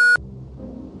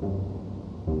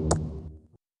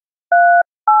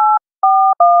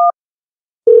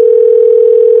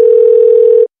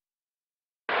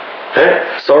 Hey,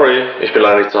 sorry, ich bin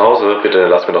leider nicht zu Hause. Bitte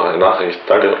lass mir doch eine Nachricht.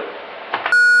 Danke.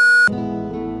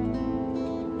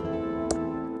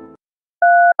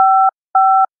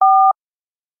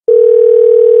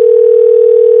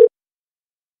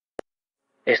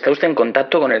 Está usted en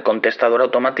contacto con el contestador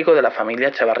automático de la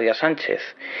familia Chavarría Sánchez.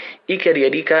 Iker y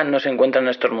Erika no se encuentran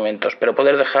en estos momentos, pero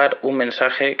poder dejar un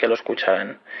mensaje que lo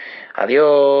escucharán.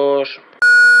 Adiós.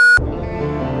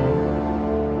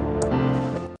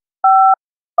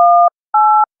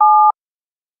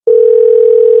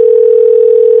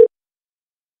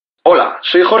 Hola,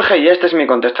 soy Jorge y este es mi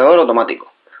contestador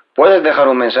automático. Puedes dejar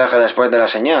un mensaje después de la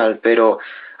señal, pero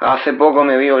hace poco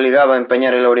me vi obligado a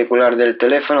empeñar el auricular del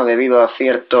teléfono debido a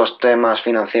ciertos temas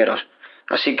financieros.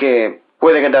 Así que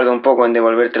puede que tarde un poco en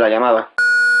devolverte la llamada.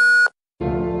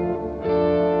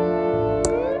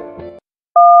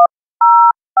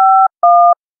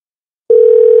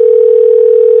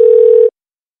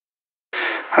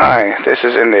 Hi, this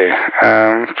is Indy.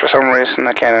 For some reason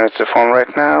I can't answer the phone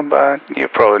right now, but you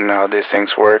probably know how these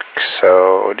things work,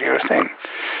 so do your thing.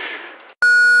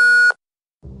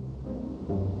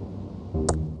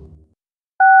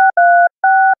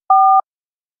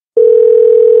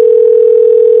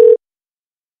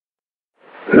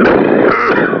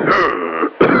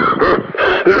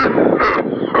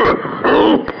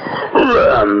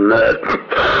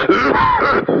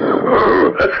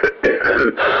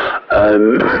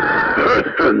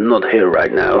 I'm not here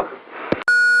right now.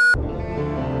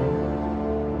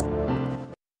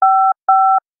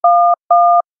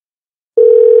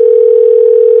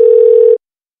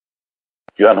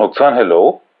 Johan Huxan,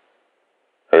 hello?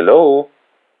 Hello?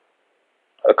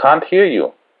 I can't hear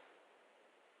you.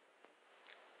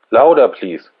 Louder,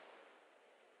 please.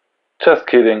 Just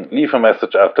kidding. Leave a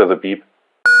message after the beep.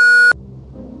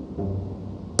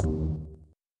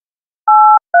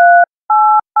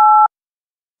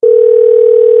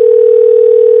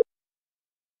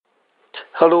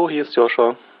 Hallo, hier ist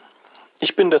Joscha.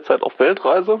 Ich bin derzeit auf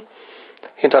Weltreise.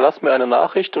 Hinterlass mir eine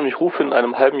Nachricht und ich rufe in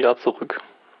einem halben Jahr zurück.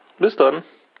 Bis dann.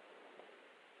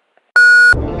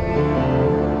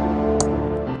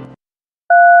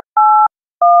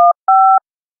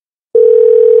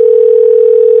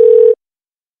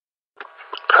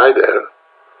 Hi there.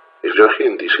 If you're here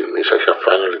in this means I have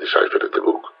finally deciphered the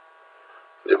book.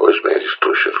 The voicemail is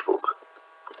Trushev's book.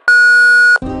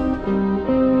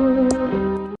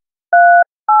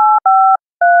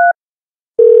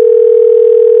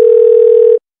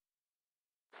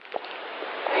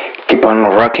 Keep on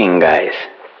rocking, guys.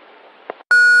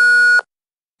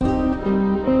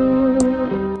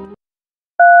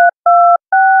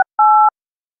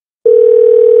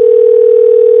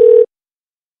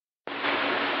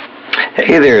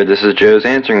 Hey there, this is Joe's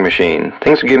answering machine.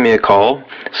 Thanks for giving me a call.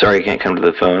 Sorry I can't come to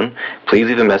the phone. Please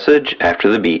leave a message after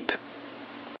the beep.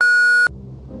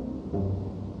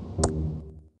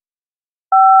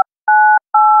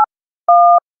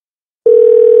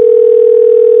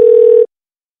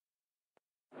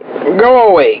 Go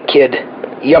away, kid.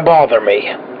 You bother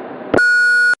me.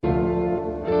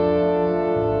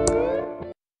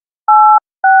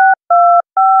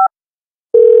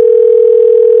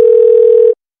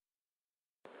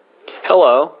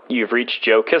 Hello, you've reached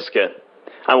Joe Kiska.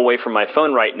 I'm away from my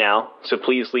phone right now, so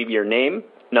please leave your name,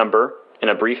 number, and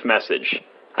a brief message.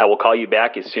 I will call you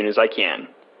back as soon as I can.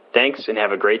 Thanks, and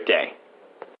have a great day.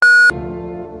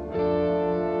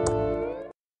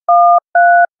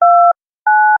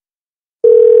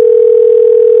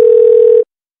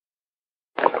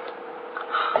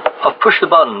 I've pushed the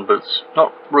button, but it's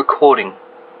not recording.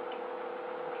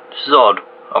 This is odd.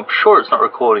 I'm sure it's not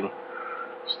recording.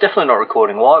 It's definitely not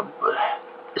recording. Why?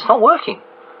 It's not working.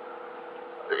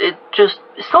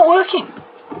 It's not working.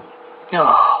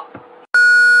 Oh.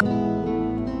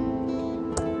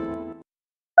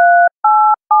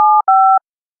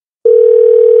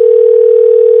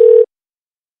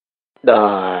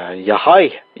 Yeah,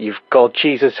 hi. You've called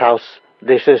Jesus' house.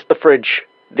 This is the fridge.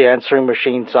 The answering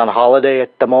machine's on holiday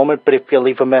at the moment, but if you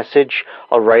leave a message,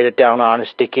 I'll write it down on a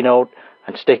sticky note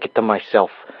and stick it to myself.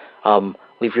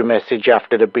 Leave your message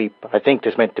after the beep. I think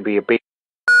there's meant to be a beep.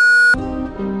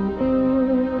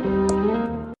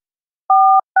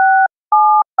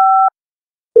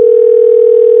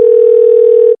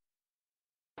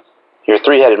 Your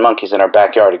three-headed monkey's in our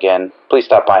backyard again. Please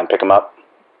stop by and pick him up.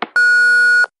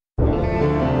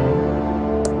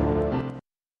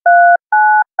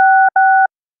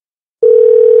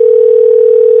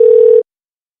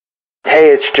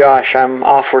 Hey, it's Josh. I'm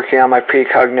off working on my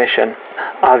precognition.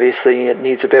 Obviously, it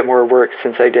needs a bit more work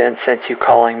since I didn't sense you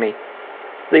calling me.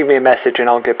 Leave me a message and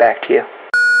I'll get back to you.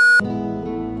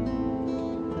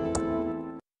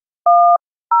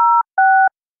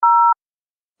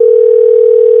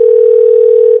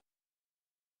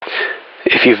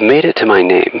 If you've made it to my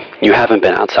name, you haven't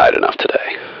been outside enough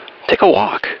today. Take a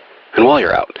walk. And while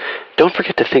you're out, don't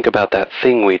forget to think about that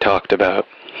thing we talked about.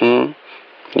 You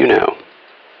know.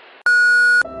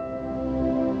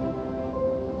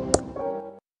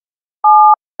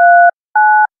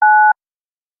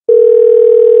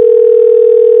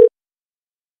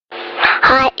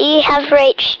 Hi, you have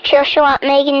reached Joshua,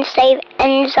 Megan, Steve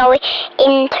and Zoe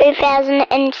in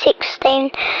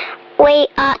 2016. We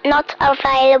are not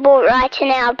available right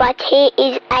now, but here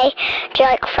is a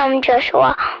joke from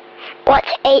Joshua. What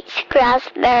eats grass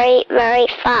very, very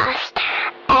fast?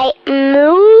 A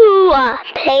moo.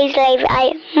 Please leave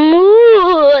a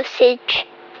message.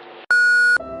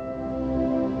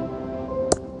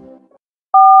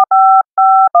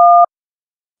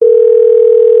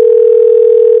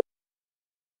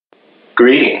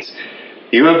 Greetings.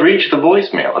 You have reached the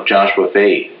voicemail of Joshua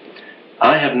Fade.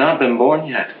 I have not been born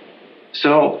yet,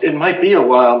 so it might be a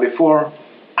while before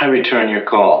I return your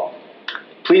call.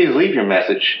 Please leave your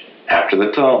message after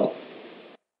the tone.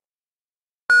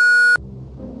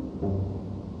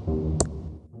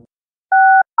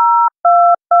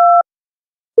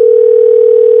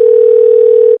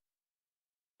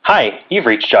 Hi, you've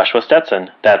reached Joshua Stetson.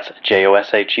 That's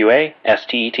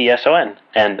JOSHUA-STETSON.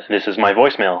 And this is my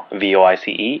voicemail,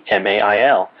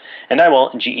 VOICEMAIL. And I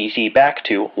will GET back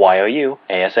to YOU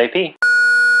ASAP.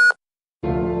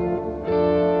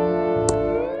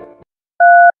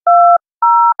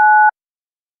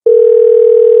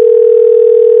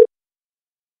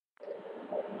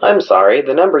 I'm sorry,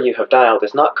 the number you have dialed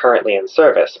is not currently in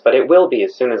service, but it will be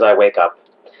as soon as I wake up.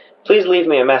 Please leave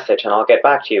me a message and I'll get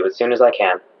back to you as soon as I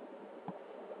can.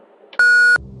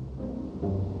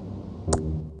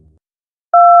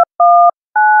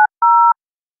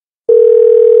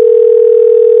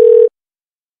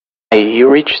 Hey, you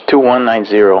reached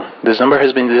 2190. This number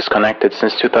has been disconnected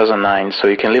since 2009, so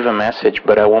you can leave a message,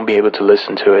 but I won't be able to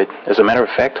listen to it. As a matter of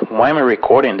fact, why am I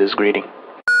recording this greeting?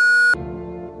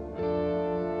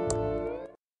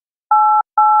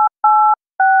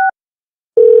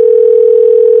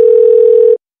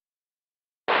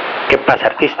 ¿Qué pasa,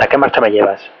 artista? ¿Qué marcha me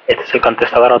llevas? Este es el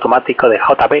contestador automático de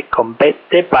JB con B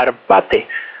de barbate.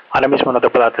 Ahora mismo no te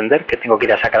puedo atender, que tengo que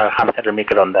ir a sacar al hámster del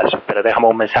microondas, pero déjame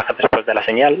un mensaje después de la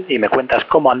señal y me cuentas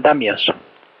cómo andamios.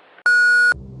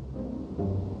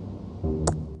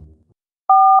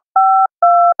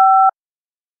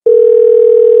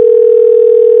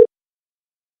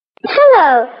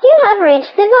 Hello, you have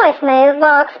reached the voicemail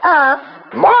box of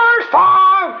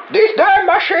Martha! This damn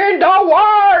machine don't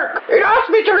work! It asked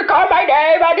me to record my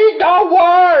name and it don't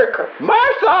work!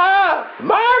 Martha!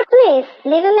 Martha! Please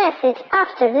leave a message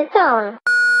after the tone.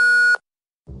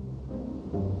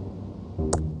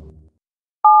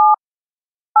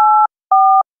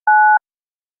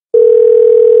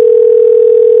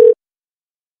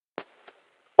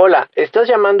 Hola, ¿estás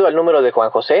llamando al número de Juan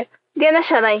José? Diana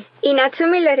Shadai. ¿Y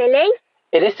Natsumi Lorelei?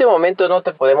 En este momento no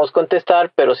te podemos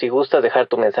contestar, pero si gustas dejar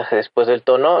tu mensaje después del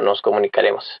tono, nos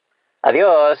comunicaremos.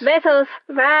 Adiós. Besos.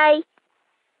 Bye.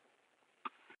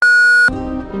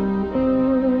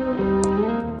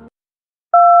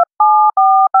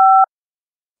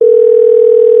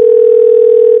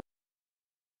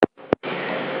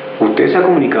 Usted se ha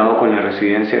comunicado con la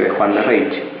residencia de Juan de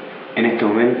Reich. En este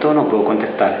momento no puedo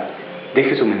contestar.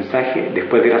 Deje su mensaje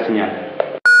después de la señal.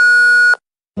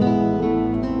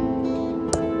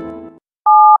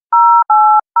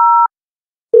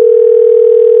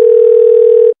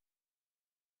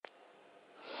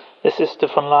 This is the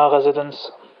Van La residence.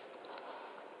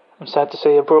 I'm sad to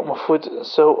say I broke my foot,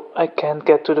 so I can't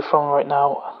get to the phone right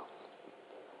now.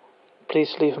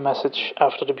 Please leave a message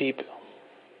after the beep.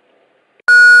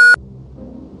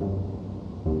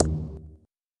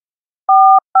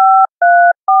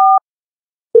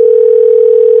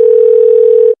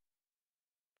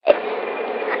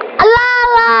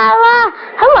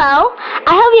 Hello.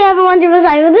 I hope you haven't wanted to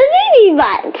recycle the CD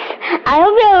box. I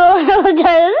hope you haven't wanted to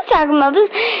talk about this.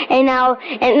 And I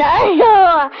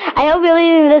hope you're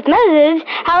leaving this message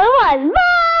how it was. Bye!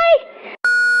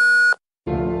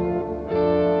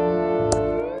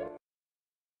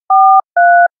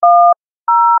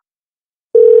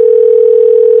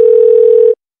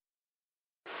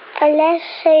 Hola,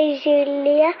 soy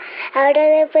Julia. Ahora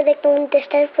me puede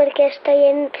contestar porque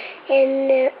estoy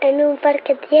en un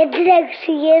parque de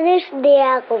atracciones de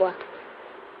agua.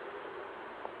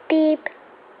 Pip,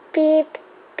 pip,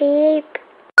 pip.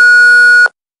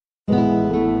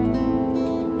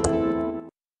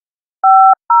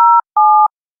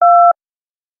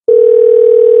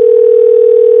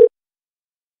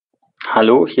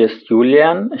 Hallo, hier ist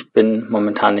Julian. Ich bin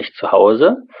momentan nicht zu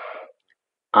Hause,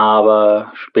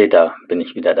 aber später bin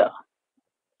ich wieder da.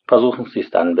 Versuchen Sie es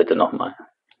dann bitte nochmal.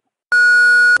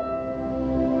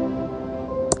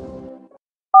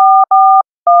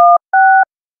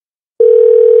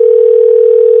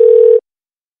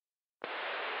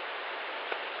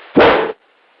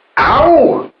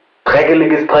 Au!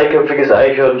 Dreckeliges, dreiköpfiges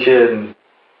Eichhörnchen.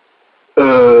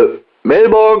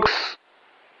 Mailbox!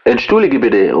 Entschuldige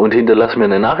bitte und hinterlass mir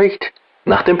eine Nachricht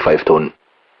nach dem Pfeifton.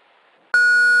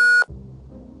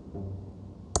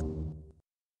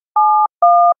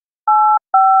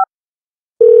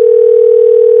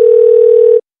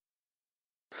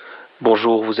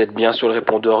 Bonjour, vous êtes bien sur le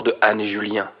répondeur de Anne et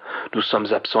Julien. Nous sommes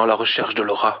absents à la recherche de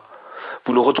Laura.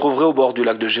 Vous nous retrouverez au bord du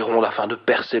lac de Gironde afin de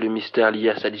percer le mystère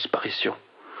lié à sa disparition.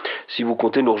 Si vous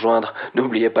comptez nous rejoindre,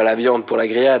 n'oubliez pas la viande pour la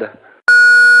grillade.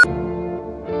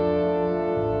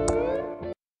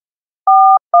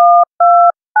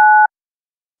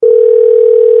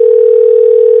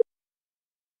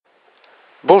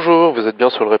 Bonjour, vous êtes bien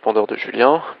sur le répondeur de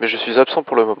Julien, mais je suis absent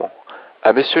pour le moment.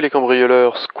 À messieurs les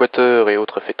cambrioleurs, squatteurs et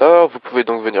autres fêtards, vous pouvez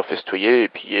donc venir festoyer et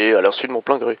piller à l'insu de mon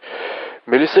plein gré.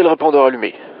 Mais laissez le répondeur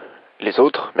allumé. Les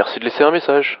autres, merci de laisser un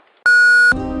message.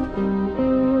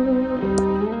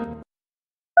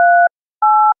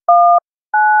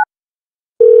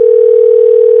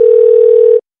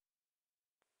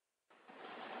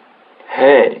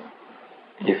 Hey,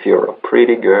 if you're a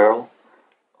pretty girl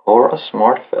or a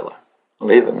smart fella,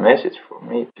 leave a message for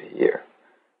me to hear.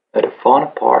 At a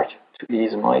fun part to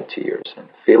ease my tears and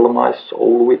fill my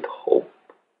soul with hope.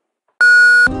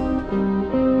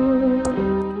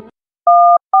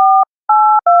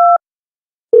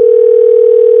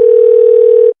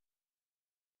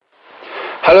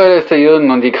 Hallo, das ist der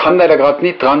Jürgen und ich kann leider gerade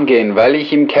nicht dran gehen, weil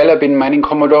ich im Keller bin, meinen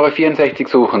Commodore 64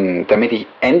 suchen, damit ich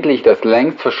endlich das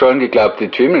längst verschollen geglaubte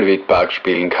Thimbleweed Park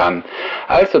spielen kann.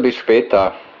 Also bis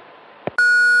später.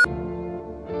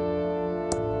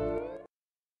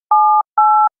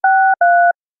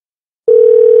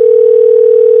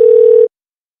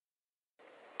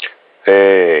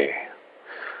 Hey,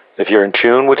 if you're in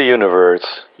tune with the universe,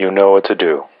 you know what to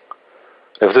do.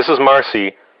 If this is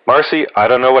Marcy, I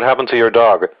don't know what happened to your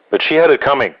dog, but she had it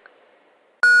coming.